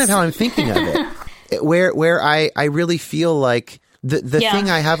 It's kind of how I'm thinking of it. Where I really feel like the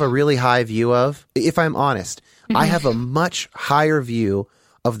thing I have a really high view of, if I'm honest, I have a much higher view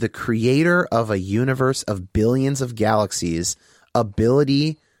of the creator of a universe of billions of galaxies'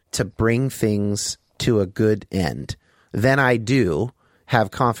 ability to bring things to a good end than I do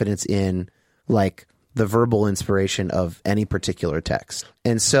have confidence in, like, the verbal inspiration of any particular text.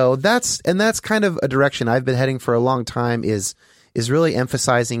 And so that's kind of a direction I've been heading for a long time, is really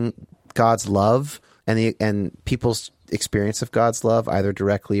emphasizing God's love and people's experience of God's love, either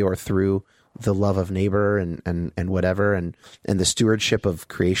directly or through the love of neighbor and whatever, and the stewardship of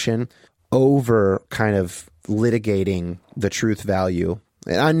creation, over kind of litigating the truth value.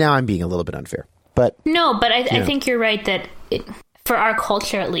 And now I'm being a little bit unfair, but no, but I think you're right that for our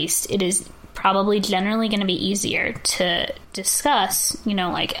culture, at least, it is probably generally going to be easier to discuss, you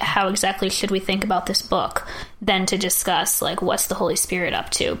know, like, how exactly should we think about this book than to discuss, like, what's the Holy Spirit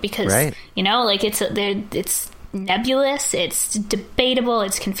up to? Because, you know, like, it's nebulous, it's debatable,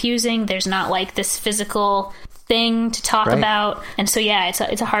 it's confusing. There's not like this physical thing to talk about. And so, yeah,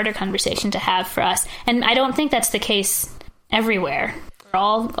 it's a harder conversation to have for us. And I don't think that's the case everywhere for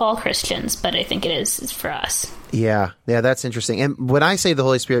all Christians, but I think it is for us. Yeah, that's interesting. And when I say the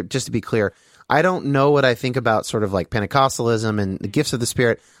Holy Spirit, just to be clear, I don't know what I think about sort of like Pentecostalism and the gifts of the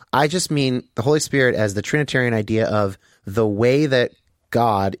Spirit. I just mean the Holy Spirit as the Trinitarian idea of the way that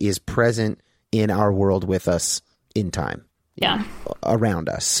God is present in our world with us in time. Yeah. Around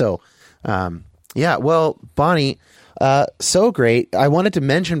us. So, well, Bonnie, so great. I wanted to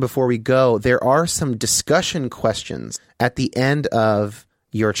mention before we go, there are some discussion questions at the end of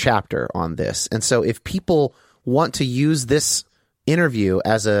your chapter on this. And so if people want to use this interview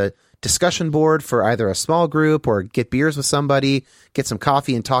as a discussion board for either a small group or get beers with somebody, get some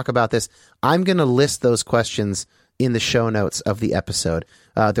coffee and talk about this, I'm going to list those questions in the show notes of the episode.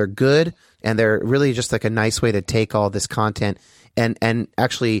 They're good, and they're really just like a nice way to take all this content and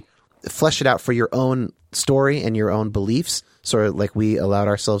actually flesh it out for your own story and your own beliefs, sort of like we allowed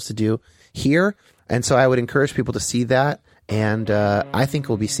ourselves to do here. And so I would encourage people to see that. And I think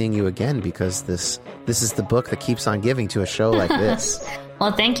we'll be seeing you again because this is the book that keeps on giving to a show like this.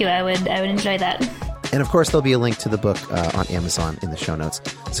 Well, thank you. I would enjoy that. And of course, there'll be a link to the book on Amazon in the show notes.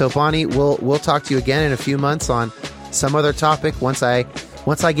 So Bonnie, we'll talk to you again in a few months on some other topic once I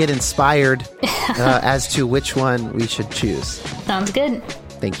get inspired as to which one we should choose. Sounds good.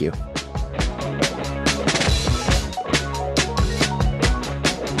 Thank you.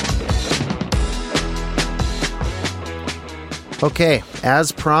 Okay,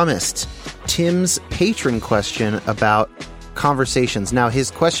 as promised, Tim's patron question about conversations. Now,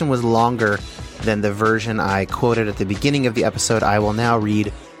 his question was longer than the version I quoted at the beginning of the episode. I will now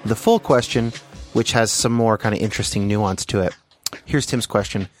read the full question, which has some more kind of interesting nuance to it. Here's Tim's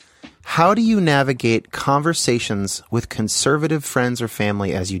question. How do you navigate conversations with conservative friends or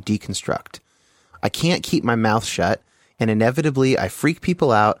family as you deconstruct? I can't keep my mouth shut, and inevitably I freak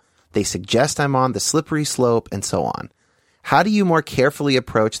people out. They suggest I'm on the slippery slope, and so on. How do you more carefully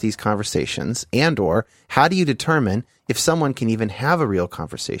approach these conversations, and/or how do you determine if someone can even have a real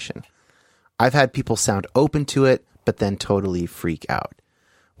conversation? I've had people sound open to it, but then totally freak out.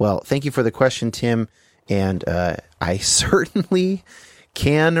 Well, thank you for the question, Tim, and I certainly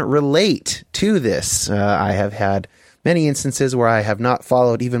can relate to this. I have had many instances where I have not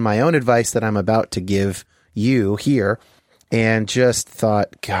followed even my own advice that I'm about to give you here, and just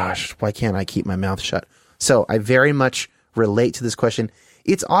thought, gosh, why can't I keep my mouth shut? So I very much relate to this question.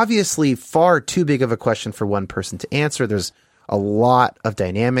 It's obviously far too big of a question for one person to answer. There's a lot of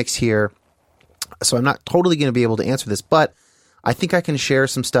dynamics here. So I'm not totally going to be able to answer this, but I think I can share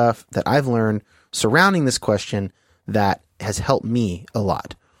some stuff that I've learned surrounding this question that has helped me a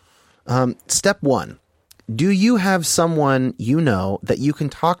lot. Step 1, do you have someone you know that you can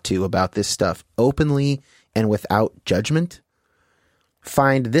talk to about this stuff openly and without judgment?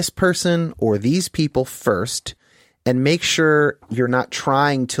 Find this person or these people first, and make sure you're not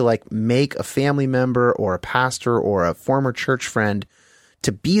trying to like make a family member or a pastor or a former church friend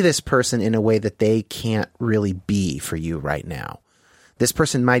to be this person in a way that they can't really be for you right now. This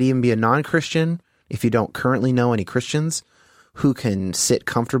person might even be a non-Christian if you don't currently know any Christians who can sit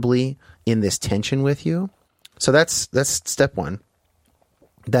comfortably in this tension with you. So that's step 1.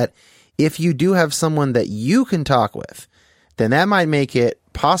 That if you do have someone that you can talk with, then that might make it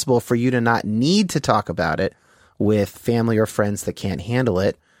possible for you to not need to talk about it with family or friends that can't handle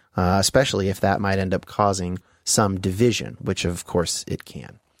it, especially if that might end up causing some division, which of course it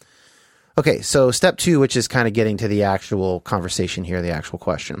can. Okay, so step 2, which is kind of getting to the actual conversation here, the actual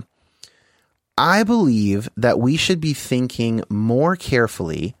question. I believe that we should be thinking more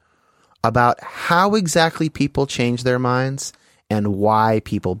carefully about how exactly people change their minds and why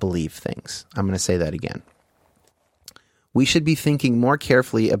people believe things. I'm going to say that again. We should be thinking more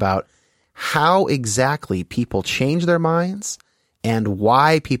carefully about how exactly people change their minds and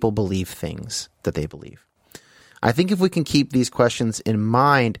why people believe things that they believe. I think if we can keep these questions in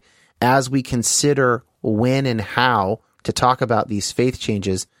mind as we consider when and how to talk about these faith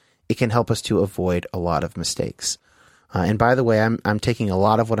changes, it can help us to avoid a lot of mistakes. And by the way, I'm taking a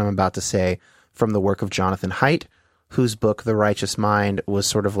lot of what I'm about to say from the work of Jonathan Haidt, whose book, The Righteous Mind, was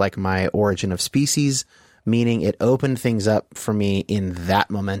sort of like my Origin of Species, meaning it opened things up for me in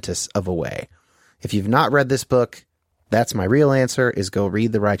that momentous of a way. If you've not read this book, that's my real answer, is go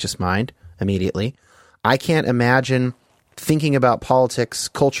read The Righteous Mind immediately. I can't imagine thinking about politics,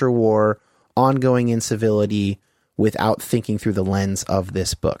 culture war, ongoing incivility without thinking through the lens of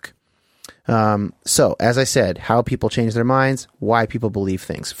this book. So, as I said, how people change their minds, why people believe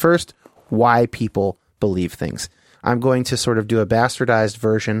things. First, why people believe things. I'm going to sort of do a bastardized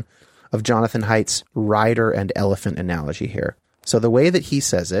version of Jonathan Haidt's rider and elephant analogy here. So the way that he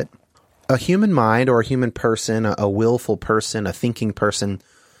says it, a human mind or a human person, a willful person, a thinking person,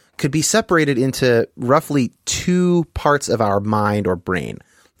 could be separated into roughly 2 parts of our mind or brain.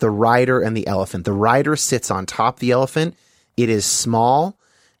 the rider and the elephant. The rider sits on top of the elephant. It is small.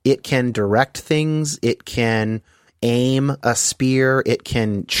 It can direct things. It can aim a spear. It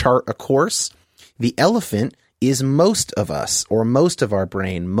can chart a course. The elephant is most of us, or most of our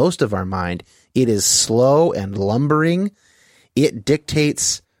brain, most of our mind. It is slow and lumbering. It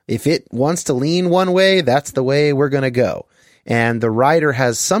dictates, if it wants to lean one way, that's the way we're going to go. And the rider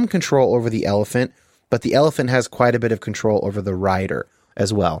has some control over the elephant, but the elephant has quite a bit of control over the rider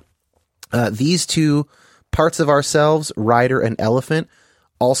as well. These two parts of ourselves, rider and elephant,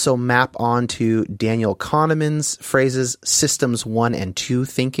 also map onto Daniel Kahneman's phrases, systems 1 and 2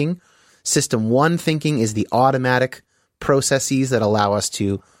 thinking. System 1 thinking is the automatic processes that allow us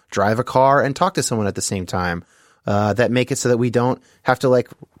to drive a car and talk to someone at the same time, that make it so that we don't have to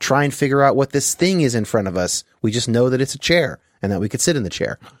try and figure out what this thing is in front of us. We just know that it's a chair and that we could sit in the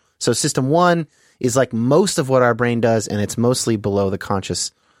chair. So system 1 is like most of what our brain does, and it's mostly below the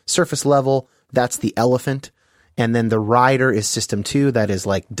conscious surface level. That's the elephant. And then the rider is system 2. That is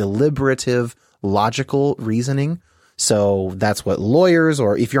like deliberative, logical reasoning. So that's what lawyers,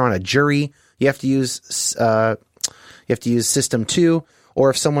 or if you're on a jury, you have to use system 2.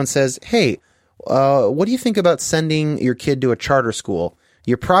 Or if someone says, hey, what do you think about sending your kid to a charter school?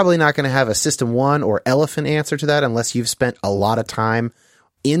 You're probably not going to have a system 1 or elephant answer to that unless you've spent a lot of time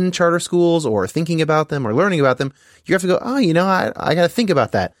in charter schools or thinking about them or learning about them. You have to go, I got to think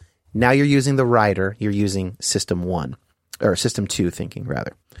about that. Now you're using the rider. You're using system 1 or system 2 thinking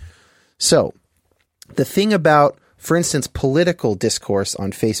rather. So the thing about, for instance, political discourse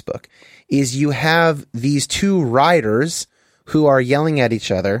on Facebook is you have these two riders who are yelling at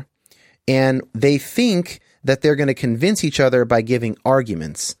each other, and they think that they're going to convince each other by giving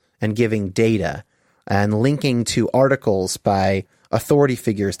arguments and giving data and linking to articles by authority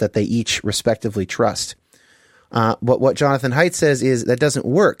figures that they each respectively trust. What Jonathan Haidt says is that doesn't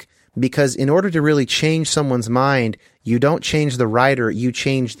work, because in order to really change someone's mind, you don't change the rider, you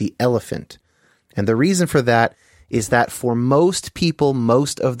change the elephant. And the reason for that is that for most people,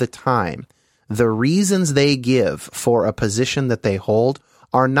 most of the time, the reasons they give for a position that they hold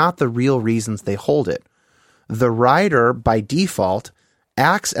are not the real reasons they hold it. The rider, by default,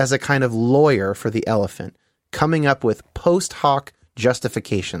 acts as a kind of lawyer for the elephant, coming up with post hoc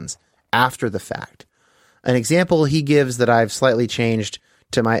justifications after the fact. An example he gives that I've slightly changed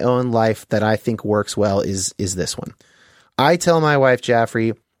to my own life that I think works well is this one. I tell my wife,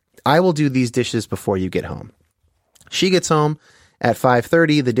 Jaffrey, I will do these dishes before you get home. She gets home at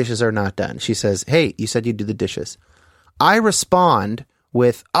 5:30. The dishes are not done. She says, hey, you said you'd do the dishes. I respond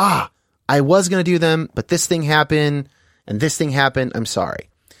with, I was going to do them, but this thing happened and this thing happened. I'm sorry.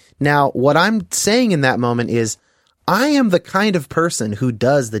 Now, what I'm saying in that moment is I am the kind of person who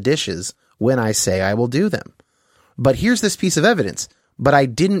does the dishes when I say I will do them. But here's this piece of evidence. But I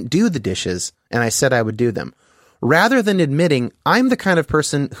didn't do the dishes and I said I would do them. Rather than admitting I'm the kind of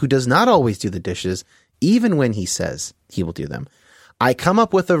person who does not always do the dishes, even when he says he will do them, I come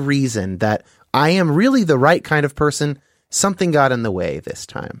up with a reason that I am really the right kind of person. Something got in the way this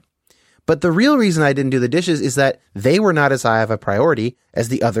time. But the real reason I didn't do the dishes is that they were not as high of a priority as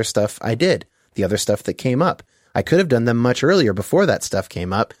the other stuff I did, the other stuff that came up. I could have done them much earlier before that stuff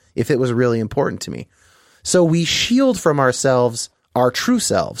came up if it was really important to me. So we shield from ourselves our true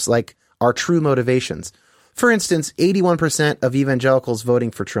selves, like our true motivations. For instance, 81% of evangelicals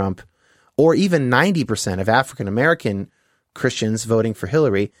voting for Trump, or even 90% of African American Christians voting for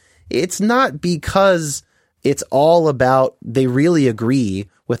Hillary, it's not because it's all about they really agree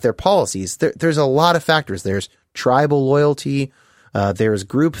with their policies. There's a lot of factors. There's tribal loyalty. There's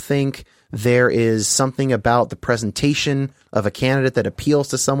groupthink. There is something about the presentation of a candidate that appeals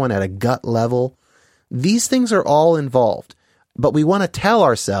to someone at a gut level. These things are all involved. But we want to tell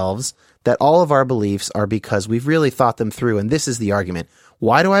ourselves that all of our beliefs are because we've really thought them through. And this is the argument.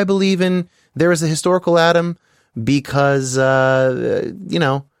 Why do I believe in there is a historical Adam? Because,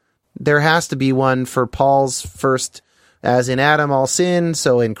 there has to be one for Paul's first, as in Adam all sin,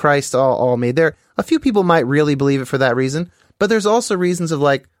 so in Christ all made. There, a few people might really believe it for that reason, but there's also reasons of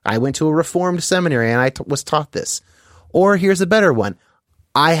I went to a Reformed seminary and I was taught this. Or here's a better one.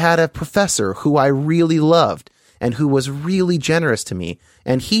 I had a professor who I really loved and who was really generous to me,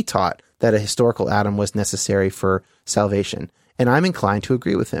 and he taught that a historical Adam was necessary for salvation, and I'm inclined to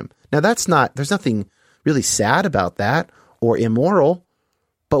agree with him. Now there's nothing really sad about that or immoral,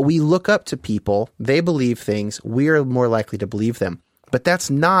 but we look up to people, they believe things, we're more likely to believe them. But that's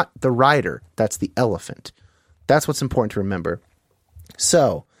not the rider, that's the elephant. That's what's important to remember.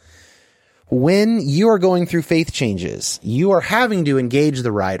 So, when you are going through faith changes, you are having to engage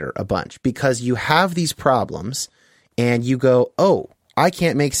the rider a bunch because you have these problems and you go, I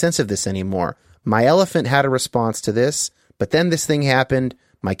can't make sense of this anymore. My elephant had a response to this, but then this thing happened.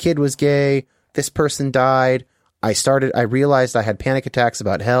 My kid was gay. This person died. I realized I had panic attacks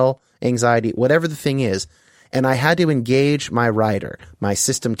about hell, anxiety, whatever the thing is. And I had to engage my rider, my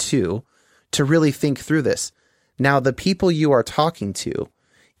system 2, to really think through this. Now, the people you are talking to,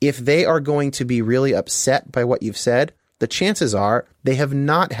 if they are going to be really upset by what you've said, the chances are they have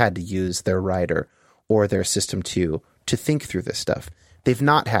not had to use their rider or their system 2 to think through this stuff. They've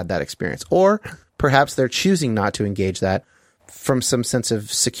not had that experience. Or perhaps they're choosing not to engage that from some sense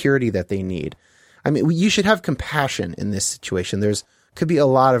of security that they need. I mean, you should have compassion in this situation. Could be a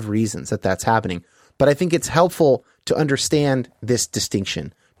lot of reasons that that's happening. But I think it's helpful to understand this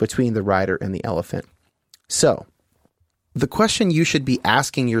distinction between the rider and the elephant. So, the question you should be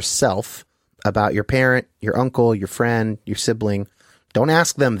asking yourself about your parent, your uncle, your friend, your sibling, don't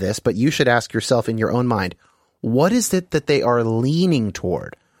ask them this, but you should ask yourself in your own mind, what is it that they are leaning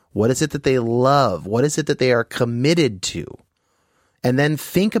toward? What is it that they love? What is it that they are committed to? And then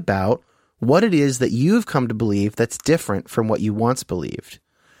think about what it is that you've come to believe that's different from what you once believed.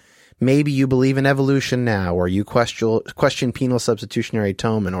 Maybe you believe in evolution now, or you question penal substitutionary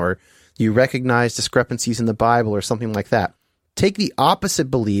atonement, or you recognize discrepancies in the Bible or something like that. Take the opposite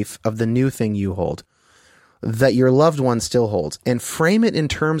belief of the new thing you hold, that your loved one still holds, and frame it in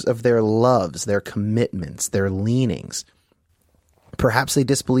terms of their loves, their commitments, their leanings. Perhaps they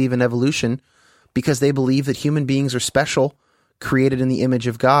disbelieve in evolution because they believe that human beings are special, created in the image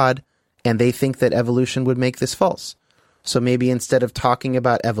of God, and they think that evolution would make this false. So maybe instead of talking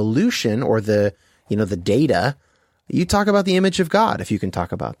about evolution or the data, you talk about the image of God, if you can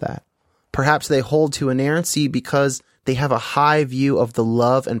talk about that. Perhaps they hold to inerrancy because they have a high view of the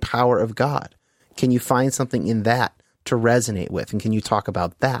love and power of God. Can you find something in that to resonate with? And can you talk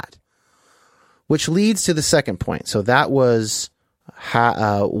about that? Which leads to the second point. So that was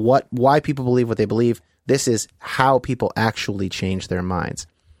why people believe what they believe. This is how people actually change their minds.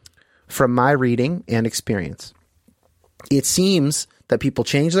 From my reading and experience, it seems that people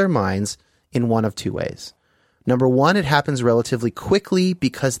change their minds in one of two ways. Number one, it happens relatively quickly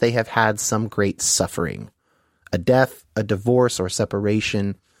because they have had some great suffering. A death, a divorce or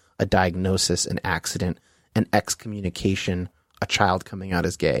separation, a diagnosis, an accident, an excommunication, a child coming out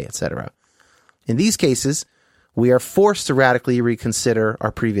as gay, etc. In these cases, we are forced to radically reconsider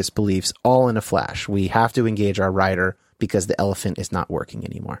our previous beliefs all in a flash. We have to engage our rider because the elephant is not working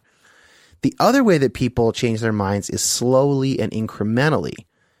anymore. The other way that people change their minds is slowly and incrementally.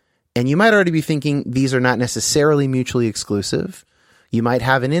 And you might already be thinking these are not necessarily mutually exclusive. You might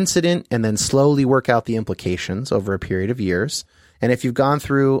have an incident and then slowly work out the implications over a period of years. And if you've gone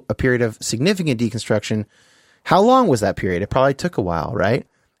through a period of significant deconstruction, how long was that period? It probably took a while, right?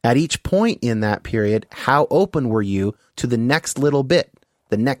 At each point in that period, how open were you to the next little bit,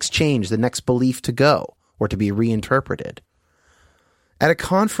 the next change, the next belief to go or to be reinterpreted? At a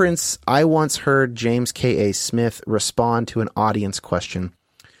conference, I once heard James K.A. Smith respond to an audience question,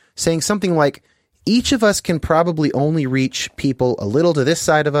 saying something like, each of us can probably only reach people a little to this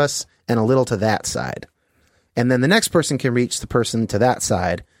side of us and a little to that side. And then the next person can reach the person to that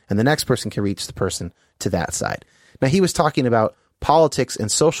side, and the next person can reach the person to that side. Now, he was talking about politics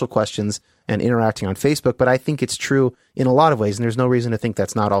and social questions and interacting on Facebook, but I think it's true in a lot of ways, and there's no reason to think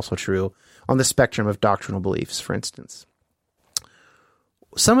that's not also true on the spectrum of doctrinal beliefs, for instance.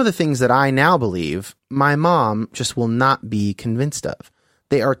 Some of the things that I now believe, my mom just will not be convinced of.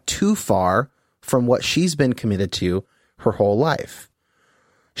 They are too far from what she's been committed to her whole life.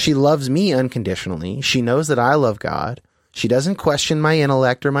 She loves me unconditionally. She knows that I love God. She doesn't question my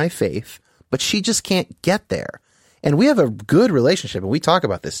intellect or my faith, but she just can't get there. And we have a good relationship, and we talk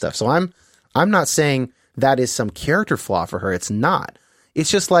about this stuff. So I'm not saying that is some character flaw for her. It's not. It's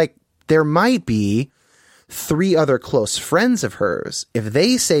just like there might be 3 other close friends of hers. If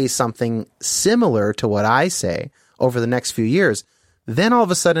they say something similar to what I say over the next few years, then all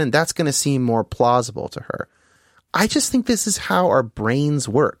of a sudden that's going to seem more plausible to her. I just think this is how our brains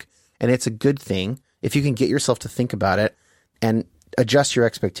work. And it's a good thing if you can get yourself to think about it and adjust your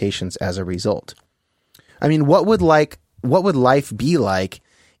expectations as a result. I mean, what would life be like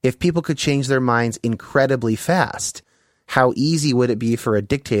if people could change their minds incredibly fast? How easy would it be for a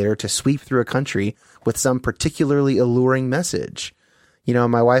dictator to sweep through a country with some particularly alluring message? You know,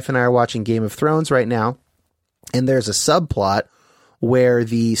 my wife and I are watching Game of Thrones right now, and there's a subplot where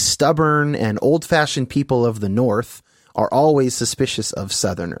the stubborn and old-fashioned people of the North are always suspicious of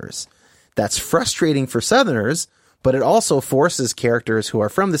Southerners. That's frustrating for Southerners, but it also forces characters who are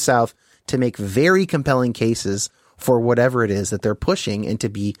from the South to make very compelling cases for whatever it is that they're pushing and to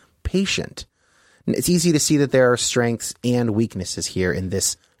be patient. It's easy to see that there are strengths and weaknesses here in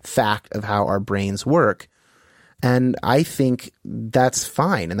this fact of how our brains work. And I think that's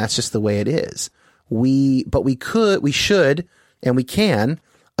fine. And that's just the way it is. We should, and we can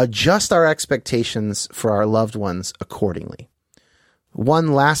adjust our expectations for our loved ones accordingly.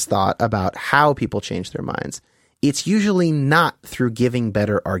 One last thought about how people change their minds. It's usually not through giving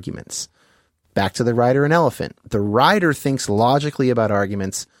better arguments. Back to the writer and elephant. The writer thinks logically about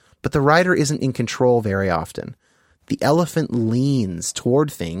arguments, but the writer isn't in control very often. The elephant leans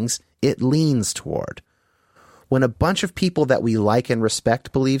toward things it leans toward. When a bunch of people that we like and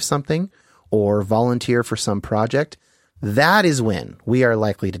respect believe something or volunteer for some project, that is when we are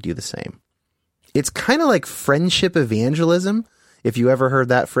likely to do the same. It's kind of like friendship evangelism, if you ever heard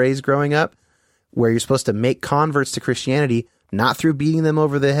that phrase growing up, where you're supposed to make converts to Christianity, not through beating them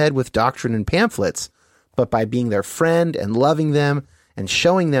over the head with doctrine and pamphlets, but by being their friend and loving them and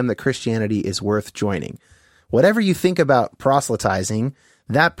showing them that Christianity is worth joining. Whatever you think about proselytizing,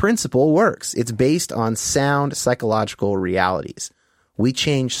 that principle works. It's based on sound psychological realities. We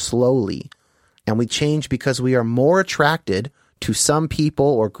change slowly, and we change because we are more attracted to some people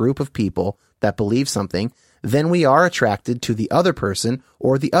or group of people that believe something than we are attracted to the other person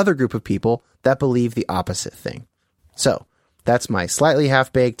or the other group of people that believe the opposite thing. So, that's my slightly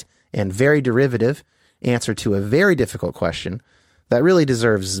half-baked and very derivative answer to a very difficult question that really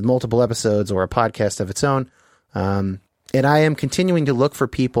deserves multiple episodes or a podcast of its own. And I am continuing to look for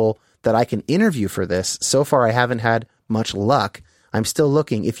people that I can interview for this. So far, I haven't had much luck. I'm still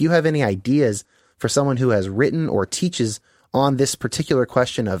looking. If you have any ideas for someone who has written or teaches on this particular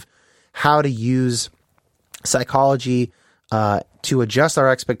question of how to use psychology to adjust our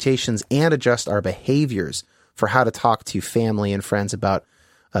expectations and adjust our behaviors for how to talk to family and friends about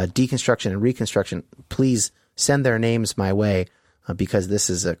deconstruction and reconstruction, please send their names my way because this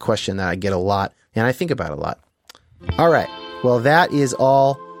is a question that I get a lot and I think about a lot. All right. Well, that is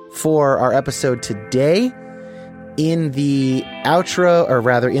all for our episode today. In the outro, or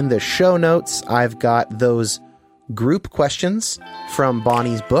rather in the show notes, I've got those group questions from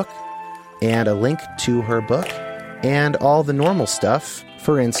Bonnie's book and a link to her book and all the normal stuff.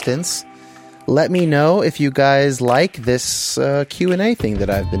 For instance, let me know if you guys like this Q&A thing that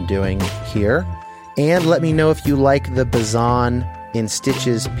I've been doing here. And let me know if you like the Bazan in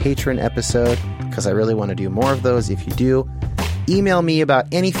Stitches patron episode, because I really want to do more of those. If you do, email me about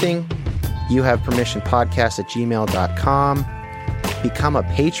anything. You have permission podcast@gmail.com. Become a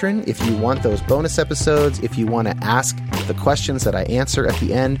patron if you want those bonus episodes, if you want to ask the questions that I answer at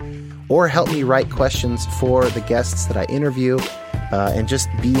the end, or help me write questions for the guests that I interview, and just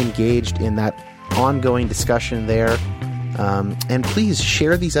be engaged in that ongoing discussion there. And please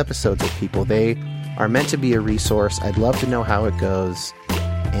share these episodes with people. They are meant to be a resource. I'd love to know how it goes.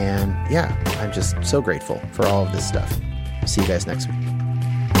 And yeah, I'm just so grateful for all of this stuff. See you guys next week.